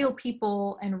 there's real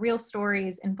people and real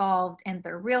stories involved, and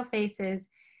they're real faces.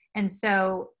 And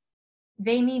so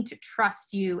they need to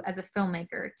trust you as a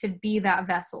filmmaker to be that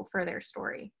vessel for their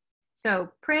story.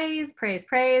 So praise.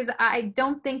 I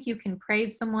don't think you can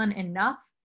praise someone enough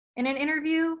in an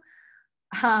interview.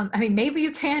 Maybe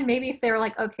you can, maybe if they were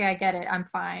like, okay, I get it, I'm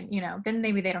fine, then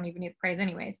maybe they don't even need praise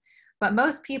anyways. But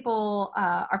most people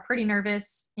are pretty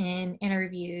nervous in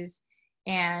interviews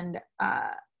and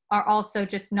are also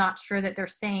just not sure that they're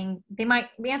saying, they might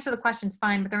answer the questions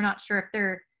fine, but they're not sure if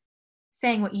they're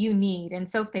saying what you need. And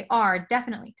so if they are,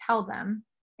 definitely tell them.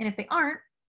 And if they aren't,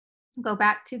 go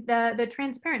back to the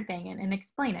transparent thing and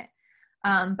explain it.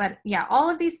 But yeah, all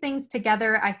of these things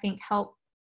together, I think, help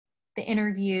the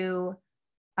interview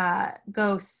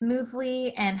go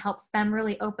smoothly and helps them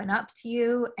really open up to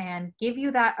you and give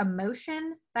you that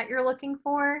emotion that you're looking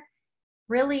for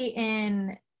really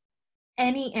in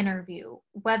any interview,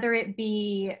 whether it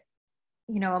be,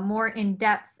 you know, a more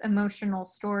in-depth emotional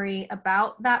story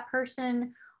about that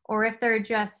person, or if they're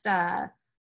just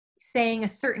saying a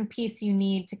certain piece you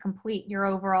need to complete your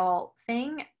overall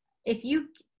thing, if you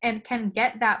can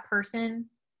get that person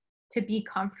to be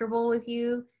comfortable with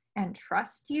you and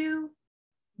trust you,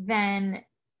 then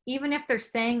even if they're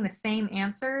saying the same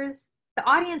answers, the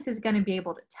audience is going to be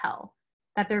able to tell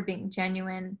that they're being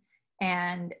genuine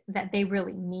and that they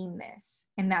really mean this,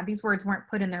 and that these words weren't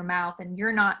put in their mouth, and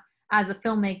you're not, as a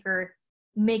filmmaker,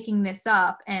 making this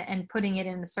up and putting it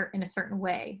in a certain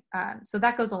way. So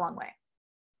that goes a long way.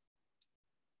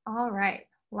 All right,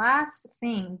 last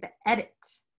thing, the edit.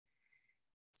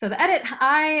 So the edit,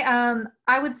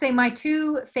 I would say my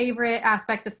two favorite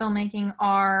aspects of filmmaking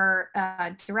are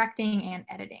directing and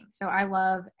editing. So I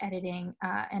love editing,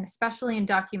 and especially in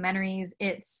documentaries,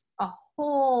 it's a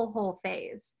whole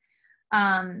phase.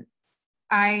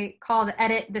 I call the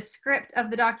edit the script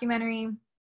of the documentary.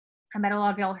 I bet a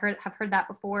lot of y'all have heard that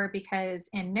before, because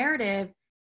in narrative,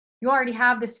 you already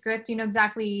have the script. You know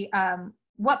exactly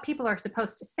what people are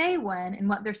supposed to say when and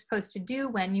what they're supposed to do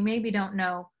when. You maybe don't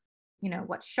know, you know,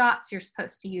 what shots you're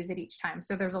supposed to use at each time.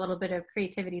 So there's a little bit of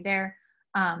creativity there.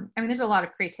 I mean, there's a lot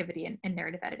of creativity in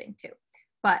narrative editing too.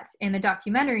 But in the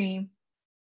documentary,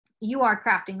 you are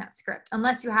crafting that script.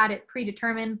 Unless you had it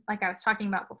predetermined, like I was talking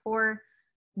about before,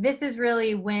 this is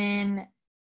really when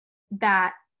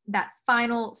that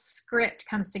final script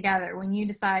comes together, when you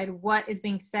decide what is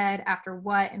being said after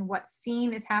what and what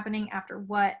scene is happening after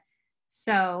what.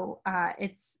 So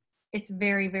it's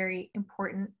very, very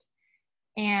important.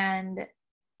 And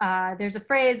there's a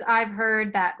phrase I've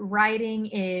heard that writing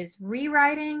is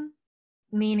rewriting,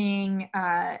 meaning,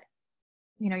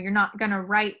 you know, you're not going to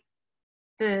write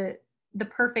the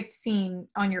perfect scene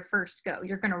on your first go.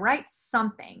 You're going to write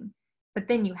something, but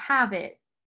then you have it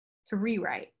to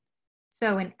rewrite.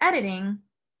 So in editing,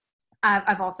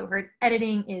 I've also heard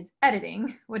editing is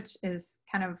editing, which is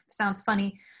kind of sounds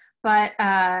funny, but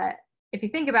if you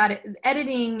think about it,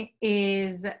 editing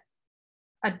is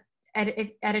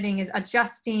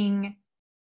adjusting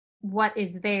what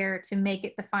is there to make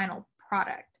it the final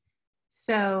product.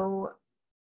 So,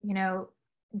 you know,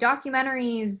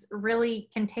 documentaries really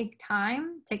can take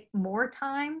more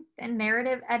time than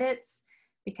narrative edits,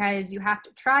 because you have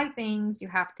to try things, you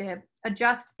have to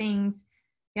adjust things,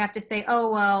 you have to say,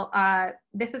 oh, well,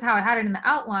 this is how I had it in the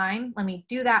outline, let me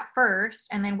do that first,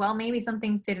 and then, well, maybe some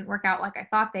things didn't work out like I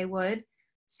thought they would,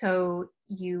 so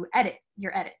you edit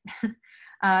your edit.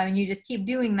 And you just keep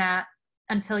doing that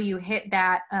until you hit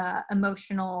that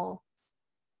emotional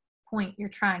point you're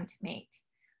trying to make.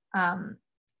 And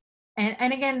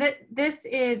again, this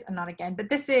is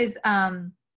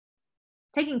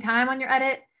taking time on your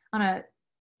edit, on a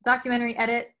documentary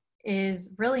edit, is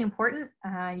really important.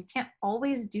 You can't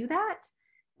always do that,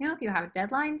 you know, if you have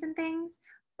deadlines and things,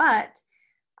 but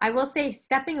I will say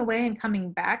stepping away and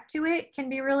coming back to it can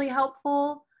be really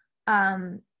helpful.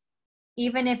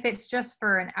 Even if it's just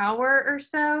for an hour or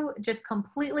so, just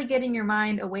completely getting your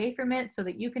mind away from it so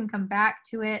that you can come back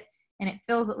to it and it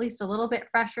feels at least a little bit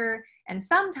fresher. And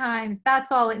sometimes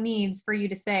that's all it needs for you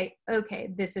to say, okay,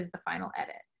 this is the final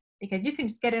edit, because you can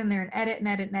just get in there and edit and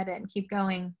edit and edit and keep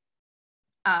going.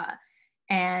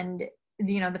 And,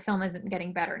 you know, the film isn't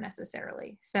getting better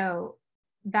necessarily. So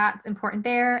that's important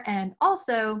there. And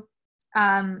also,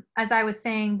 as I was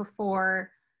saying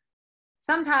before,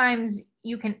 sometimes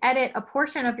you can edit a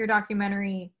portion of your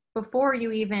documentary before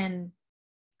you even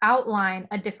outline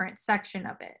a different section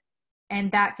of it.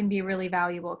 And that can be really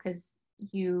valuable, because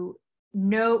you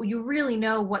really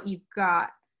know what you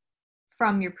got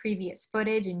from your previous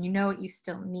footage, and you know what you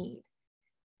still need.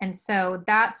 And so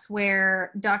that's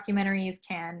where documentaries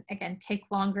can, again, take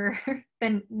longer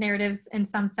than narratives in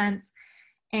some sense.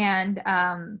 And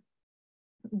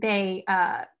they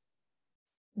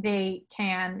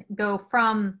can go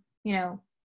from, you know,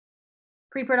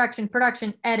 pre-production,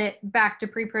 production, edit, back to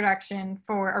pre-production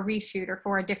for a reshoot or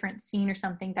for a different scene or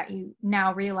something that you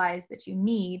now realize that you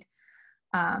need,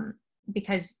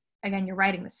 because, again, you're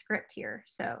writing the script here.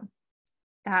 So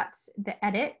that's the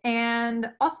edit.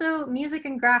 And also music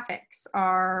and graphics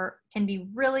can be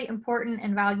really important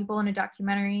and valuable in a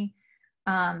documentary,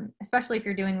 especially if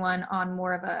you're doing one on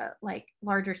more of a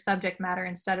larger subject matter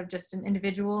instead of just an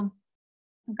individual.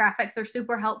 Graphics are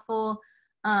super helpful.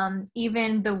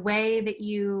 Even the way that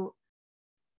you,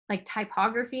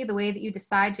 typography, the way that you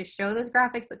decide to show those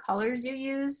graphics, the colors you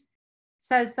use,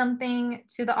 says something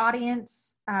to the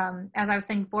audience. As I was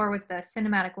saying before with the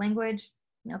cinematic language,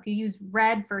 you know, if you use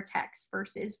red for text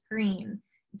versus green,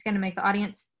 it's going to make the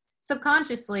audience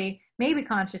subconsciously, maybe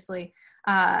consciously,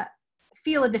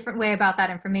 feel a different way about that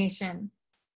information.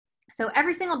 So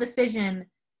every single decision,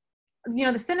 you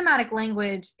know, the cinematic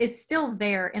language is still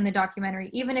there in the documentary,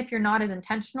 even if you're not as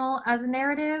intentional as a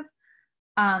narrative.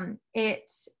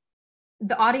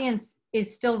 The audience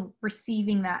is still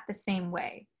receiving that the same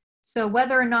way. So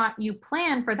whether or not you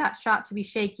plan for that shot to be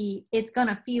shaky, it's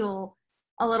gonna feel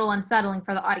a little unsettling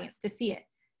for the audience to see it.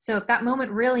 So if that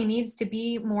moment really needs to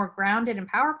be more grounded and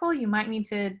powerful, you might need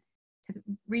to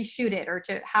reshoot it, or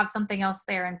to have something else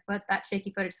there and put that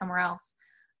shaky footage somewhere else.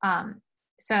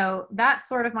 So that's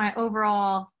sort of my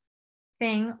overall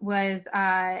thing, was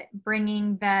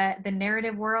bringing the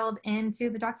narrative world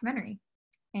into the documentary.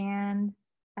 And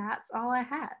that's all I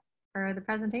had for the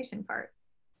presentation part.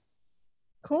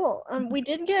 Cool. We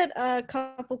did get a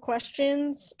couple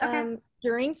questions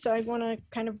during, so I want to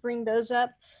kind of bring those up.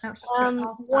 Oh,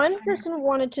 sure. One person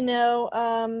wanted to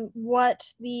know what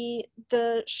the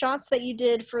shots that you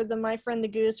did for the My Friend the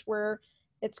Goose, where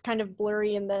it's kind of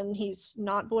blurry and then he's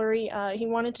not blurry. He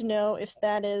wanted to know if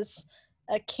that is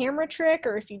a camera trick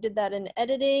or if you did that in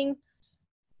editing.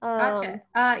 Gotcha.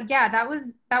 Yeah, that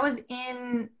was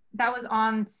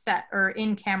on set, or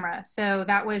in camera. So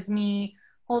that was me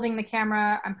holding the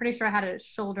camera. I'm pretty sure I had a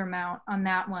shoulder mount on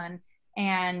that one,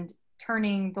 and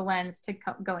turning the lens to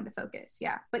go into focus.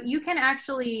 Yeah, but you can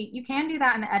do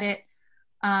that in the edit.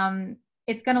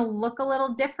 It's going to look a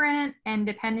little different, and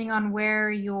depending on where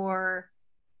your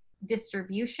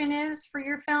distribution is for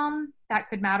your film, that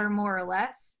could matter more or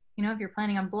less. You know, if you're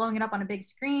planning on blowing it up on a big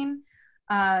screen,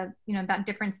 you know, that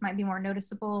difference might be more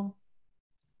noticeable.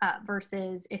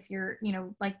 Versus if you're, you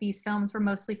know, like these films were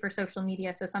mostly for social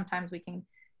media, so sometimes we can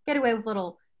get away with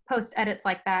little post edits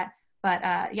like that. But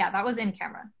yeah, that was in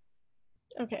camera.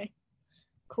 Okay,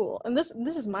 cool. And this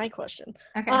is my question.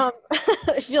 Okay.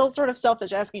 I feel sort of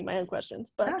selfish asking my own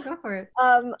questions, but go for it.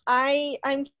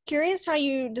 I'm curious how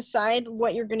you decide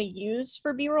what you're going to use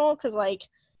for B-roll, because, like,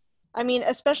 I mean,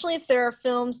 especially if there are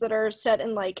films that are set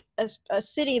in like a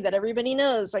city that everybody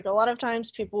knows, like a lot of times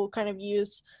people kind of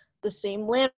use the same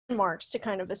landmarks to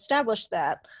kind of establish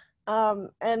that.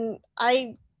 And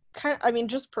I mean,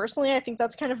 just personally, I think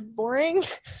that's kind of boring.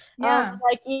 Yeah.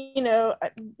 Like, you know,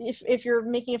 if you're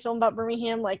making a film about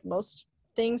Birmingham, like most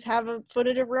things have a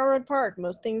footage of Railroad Park.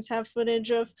 Most things have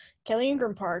footage of Kelly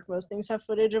Ingram Park. Most things have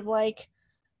footage of, like,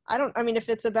 I mean, if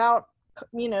it's about,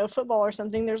 you know, football or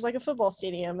something, there's like a football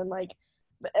stadium, and like,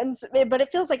 but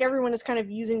it feels like everyone is kind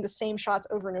of using the same shots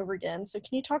over and over again. So can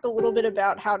you talk a little bit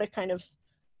about how to kind of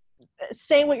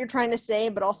say what you're trying to say,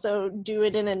 but also do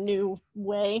it in a new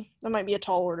way? That might be a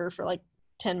tall order for like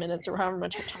 10 minutes or however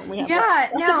much time we have. Yeah,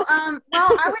 no, well,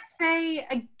 I would say,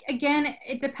 again,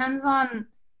 it depends on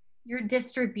your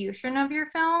distribution of your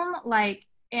film, like,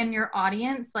 and your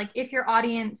audience. Like, if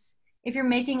you're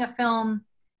making a film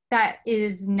that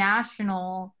is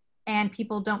national and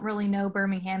people don't really know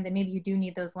Birmingham, then maybe you do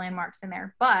need those landmarks in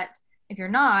there. But if you're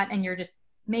not, and you're just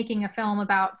making a film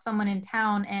about someone in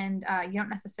town, and you don't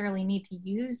necessarily need to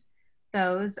use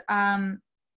those.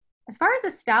 As far as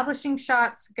establishing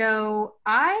shots go,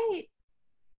 I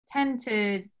tend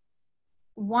to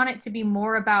want it to be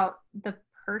more about the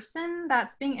person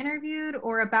that's being interviewed,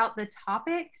 or about the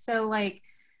topic. So, like,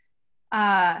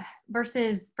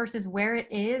 versus where it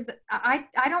is. I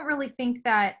don't really think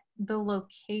that the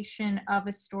location of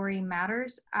a story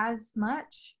matters as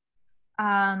much.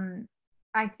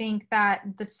 I think that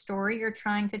the story you're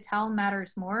trying to tell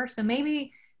matters more. So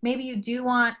maybe you do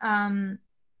want,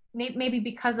 maybe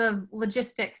because of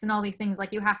logistics and all these things,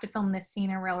 like you have to film this scene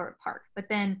in Railroad Park, but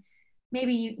then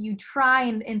maybe you try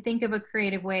and think of a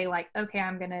creative way, like, okay,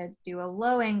 I'm going to do a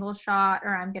low angle shot,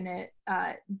 or I'm going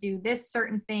to do this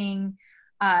certain thing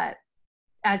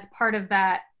as part of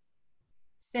that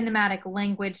cinematic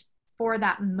language for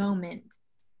that moment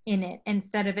in it,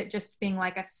 instead of it just being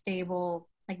like a stable,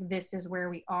 like, this is where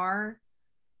we are.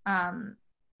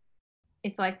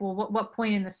 It's like, well, what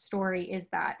point in the story is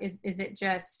that? Is it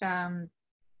just,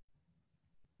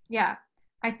 yeah,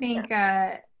 I think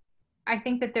that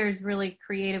there's really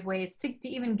creative ways to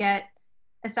even get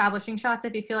establishing shots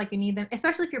if you feel like you need them,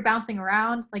 especially if you're bouncing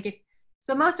around. Like,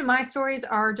 so most of my stories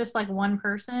are just like one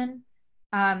person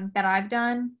that I've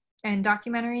done in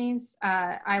documentaries.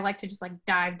 I like to just like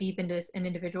dive deep into an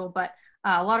individual, but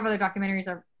a lot of other documentaries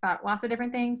are about lots of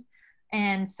different things.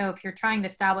 And so if you're trying to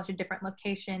establish a different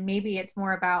location, maybe it's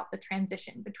more about the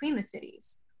transition between the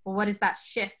cities. Well, what is that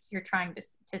shift you're trying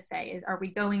to say? Are we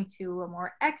going to a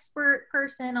more expert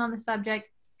person on the subject?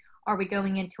 Are we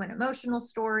going into an emotional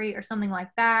story or something like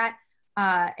that?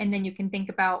 And then you can think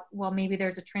about, well, maybe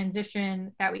there's a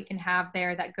transition that we can have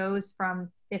there that goes from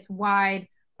this wide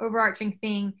overarching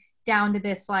thing down to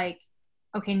this, like,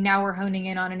 okay, now we're honing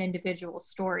in on an individual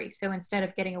story. So instead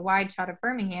of getting a wide shot of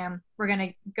Birmingham, we're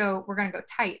gonna go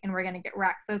tight, and we're gonna get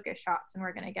rack focus shots, and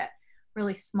we're gonna get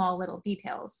really small little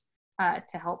details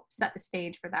to help set the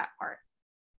stage for that part.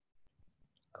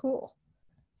 Cool.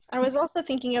 I was also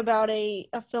thinking about a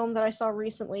film that I saw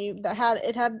recently that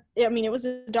it was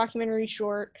a documentary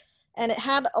short, and it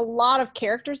had a lot of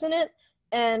characters in it,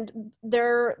 and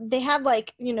they had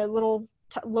like, little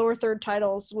lower third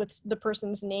titles with the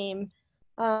person's name,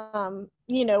 when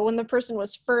the person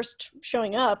was first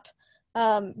showing up,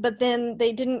 but then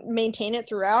they didn't maintain it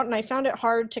throughout, and I found it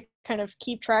hard to kind of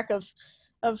keep track of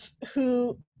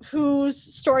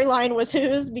whose storyline was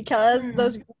whose, because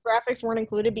those graphics weren't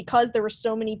included because there were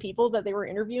so many people that they were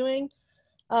interviewing.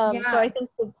 So I think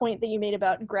the point that you made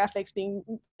about graphics being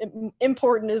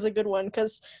important is a good one,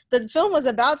 because the film was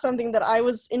about something that I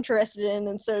was interested in,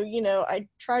 and so I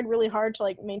tried really hard to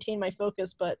like maintain my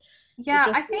focus, but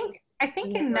I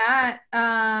think in that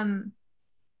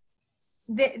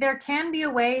there can be a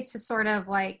way to sort of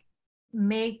like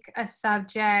make a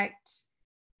subject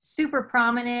super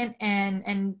prominent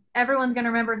and everyone's going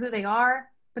to remember who they are.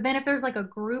 But then if there's like a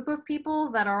group of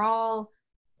people that are all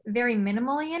very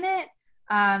minimally in it,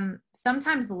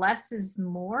 sometimes less is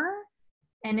more.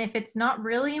 And if it's not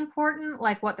really important,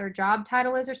 like what their job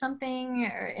title is or something,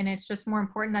 and it's just more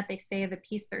important that they say the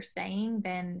piece they're saying,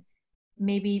 then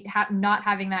maybe not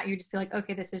having that, you just be like,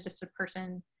 okay, this is just a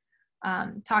person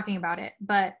talking about it.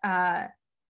 But a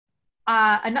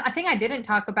thing I didn't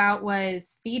talk about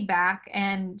was feedback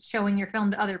and showing your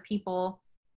film to other people,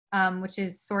 which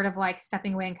is sort of like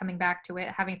stepping away and coming back to it,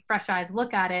 having fresh eyes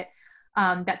look at it,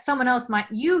 that someone else might,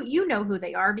 you know who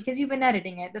they are because you've been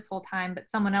editing it this whole time, but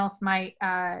someone else might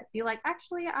be like,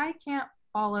 actually, I can't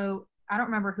follow, I don't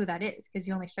remember who that is because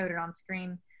you only showed it on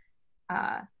screen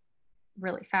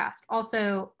really fast.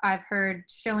 Also, I've heard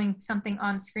showing something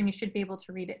on screen, you should be able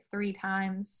to read it 3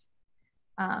 times.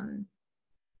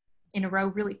 In a row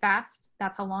really fast.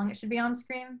 That's how long it should be on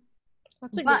screen.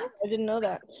 That's a good one. I didn't know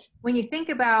that. When you think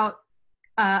about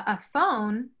a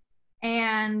phone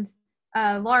and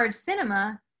a large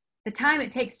cinema, the time it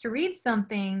takes to read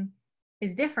something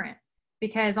is different,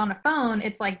 because on a phone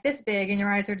it's like this big and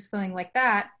your eyes are just going like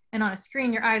that, and on a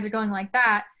screen your eyes are going like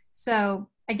that. So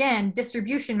again,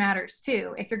 distribution matters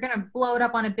too. If you're going to blow it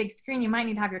up on a big screen, you might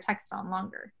need to have your text on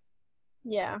longer.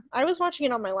 Yeah, I was watching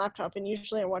it on my laptop, and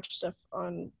usually I watch stuff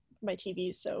on my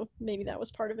TV, so maybe that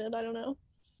was part of it. I don't know.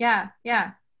 Yeah,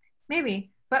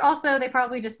 maybe. But also they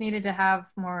probably just needed to have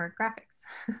more graphics.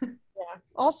 Yeah.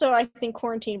 Also, I think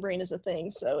quarantine brain is a thing,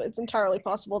 so it's entirely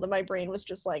possible that my brain was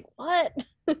just like, what?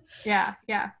 Yeah,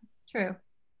 true.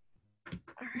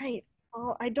 All right.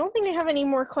 Well, I don't think I have any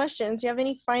more questions. Do you have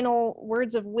any final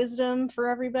words of wisdom for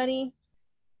everybody?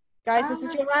 Guys, this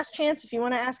is your last chance if you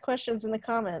want to ask questions in the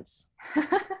comments.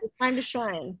 It's time to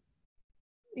shine.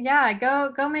 Yeah,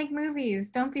 go make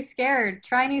movies. Don't be scared.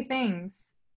 Try new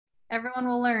things. Everyone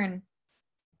will learn.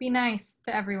 Be nice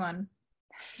to everyone.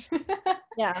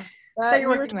 Yeah. That you're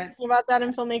we were working with. talking about that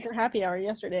in Filmmaker Happy Hour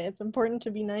yesterday. It's important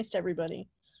to be nice to everybody.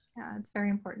 Yeah, it's very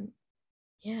important.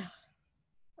 Yeah.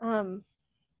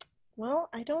 Well,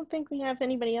 I don't think we have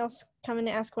anybody else coming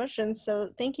to ask questions, so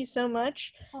thank you so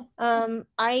much.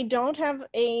 I don't have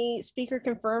a speaker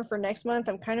confirmed for next month.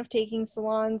 I'm kind of taking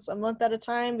salons a month at a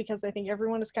time because I think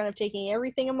everyone is kind of taking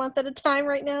everything a month at a time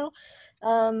right now.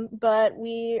 But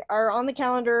we are on the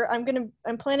calendar.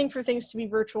 I'm planning for things to be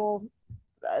virtual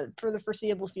for the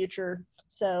foreseeable future.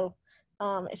 So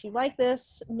if you like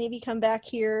this, maybe come back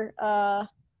here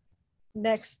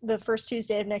the first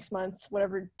Tuesday of next month,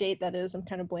 whatever date that is. I'm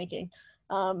kind of blanking.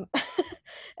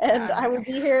 And I will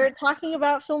be here talking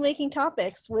about filmmaking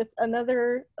topics with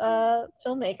another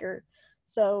filmmaker.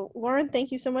 So Lauren, thank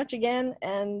you so much again,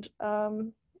 and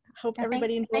hope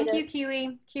everybody enjoyed it. Thank you,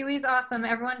 Kiwi. Kiwi's awesome.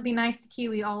 Everyone be nice to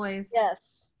Kiwi always.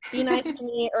 Yes, be nice to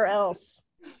me or else.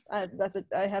 I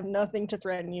have nothing to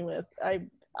threaten you with.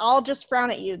 I'll just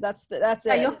frown at you. That's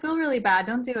it. You'll feel really bad.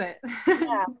 Don't do it.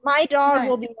 Yeah, my dog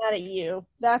will be mad at you.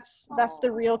 That's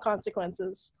the real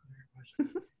consequences.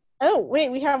 Oh, wait,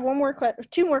 we have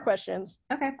two more questions.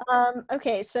 Okay.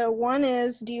 Okay, so one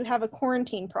is, do you have a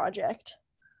quarantine project?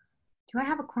 Do I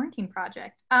have a quarantine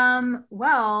project?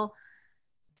 Well,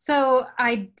 so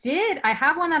I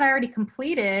have one that I already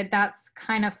completed. That's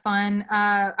kind of fun.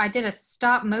 I did a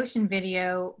stop motion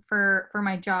video for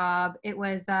my job. It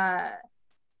was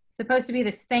supposed to be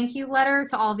this thank you letter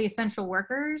to all the essential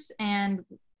workers, and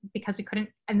because we couldn't,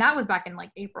 and that was back in like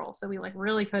April, so we like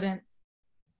really couldn't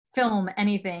film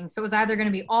anything. So it was either going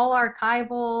to be all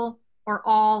archival or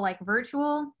all like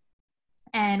virtual,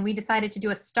 and we decided to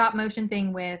do a stop motion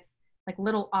thing with like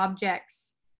little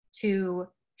objects to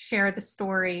share the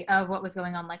story of what was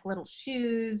going on, like little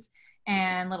shoes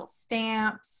and little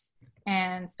stamps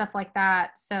and stuff like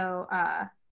that. So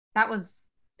that was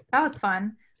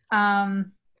fun.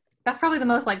 That's probably the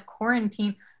most like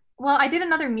quarantine. Well, I did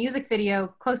another music video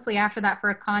closely after that for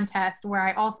a contest where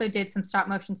I also did some stop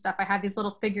motion stuff. I had these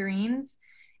little figurines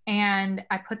and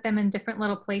I put them in different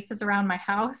little places around my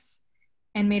house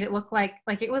and made it look like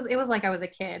it was like I was a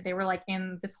kid. They were like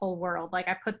in this whole world. Like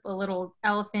I put the little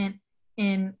elephant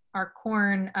in our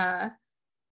corn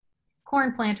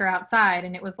planter outside,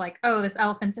 and it was like, oh, this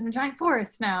elephant's in a giant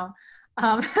forest now.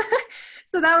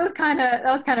 So that was kind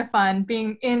of fun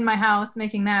being in my house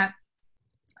making that.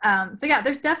 So yeah,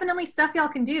 there's definitely stuff y'all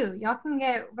can do. Y'all can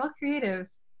get real creative,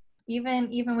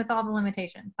 even with all the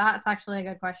limitations. That's actually a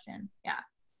good question. Yeah,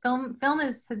 film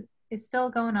is still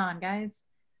going on, guys.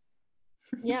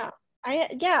 Yeah,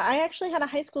 I actually had a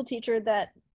high school teacher that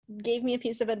gave me a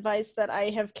piece of advice that I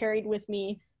have carried with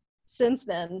me since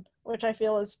then, which I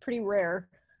feel is pretty rare.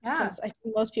 Yeah. Because I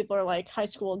think most people are like, high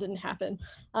school didn't happen,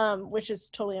 which is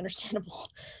totally understandable.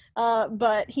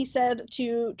 But he said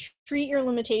to treat your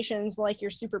limitations like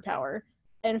your superpower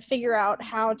and figure out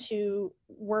how to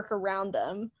work around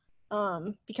them.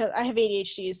 Because I have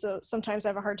ADHD, so sometimes I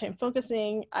have a hard time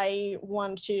focusing. I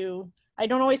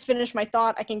don't always finish my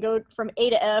thought. I can go from A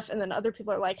to F, and then other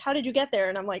people are like, how did you get there?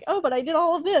 And I'm like, oh, but I did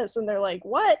all of this. And they're like,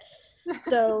 what?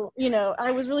 So, I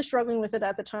was really struggling with it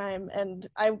at the time, and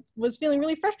I was feeling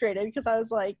really frustrated because I was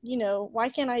like, why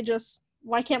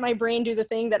can't my brain do the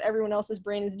thing that everyone else's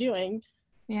brain is doing?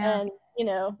 Yeah. And,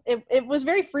 it was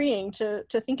very freeing to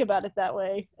think about it that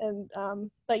way. And,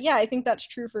 but yeah, I think that's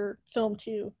true for film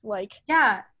too. Like,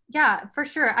 yeah, for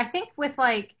sure. I think with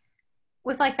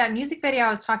that music video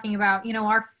I was talking about,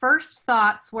 our first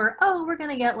thoughts were, oh, we're going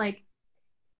to get like,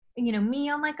 me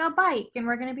on like a bike and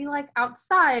we're going to be like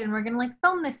outside and we're going to like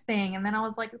film this thing. And then I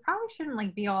was like, we probably shouldn't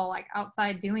like be all like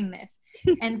outside doing this.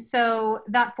 And so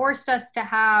that forced us to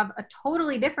have a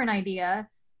totally different idea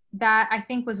that I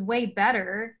think was way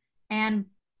better and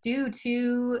due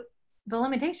to the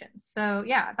limitations. So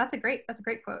yeah, that's a great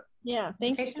quote. Yeah.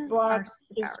 Thanks. Limitations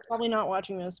He's probably not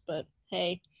watching this, but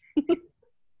hey.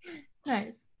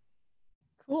 Nice.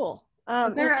 Cool.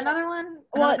 Was there another one?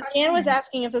 Well, Dan was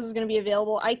asking if this is going to be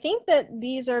available. I think that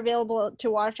these are available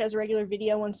to watch as a regular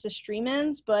video once the stream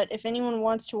ends, but if anyone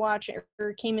wants to watch it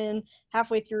or came in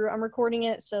halfway through, I'm recording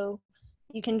it, so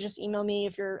you can just email me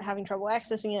if you're having trouble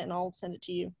accessing it, and I'll send it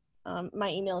to you. My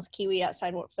email is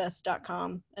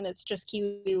kiwi@sidewalkfest.com, and it's just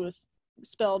Kiwi with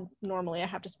spelled normally. I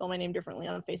have to spell my name differently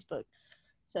on Facebook.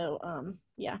 So,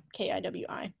 yeah,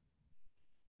 Kiwi.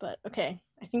 But, okay,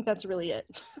 I think that's really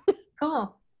it.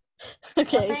 Cool.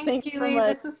 Okay, well, thanks Kiwi. So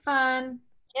this was fun.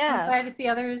 Yeah. I'm excited to see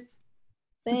others.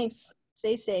 Thanks.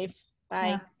 Stay safe. Bye.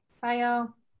 Yeah. Bye, y'all.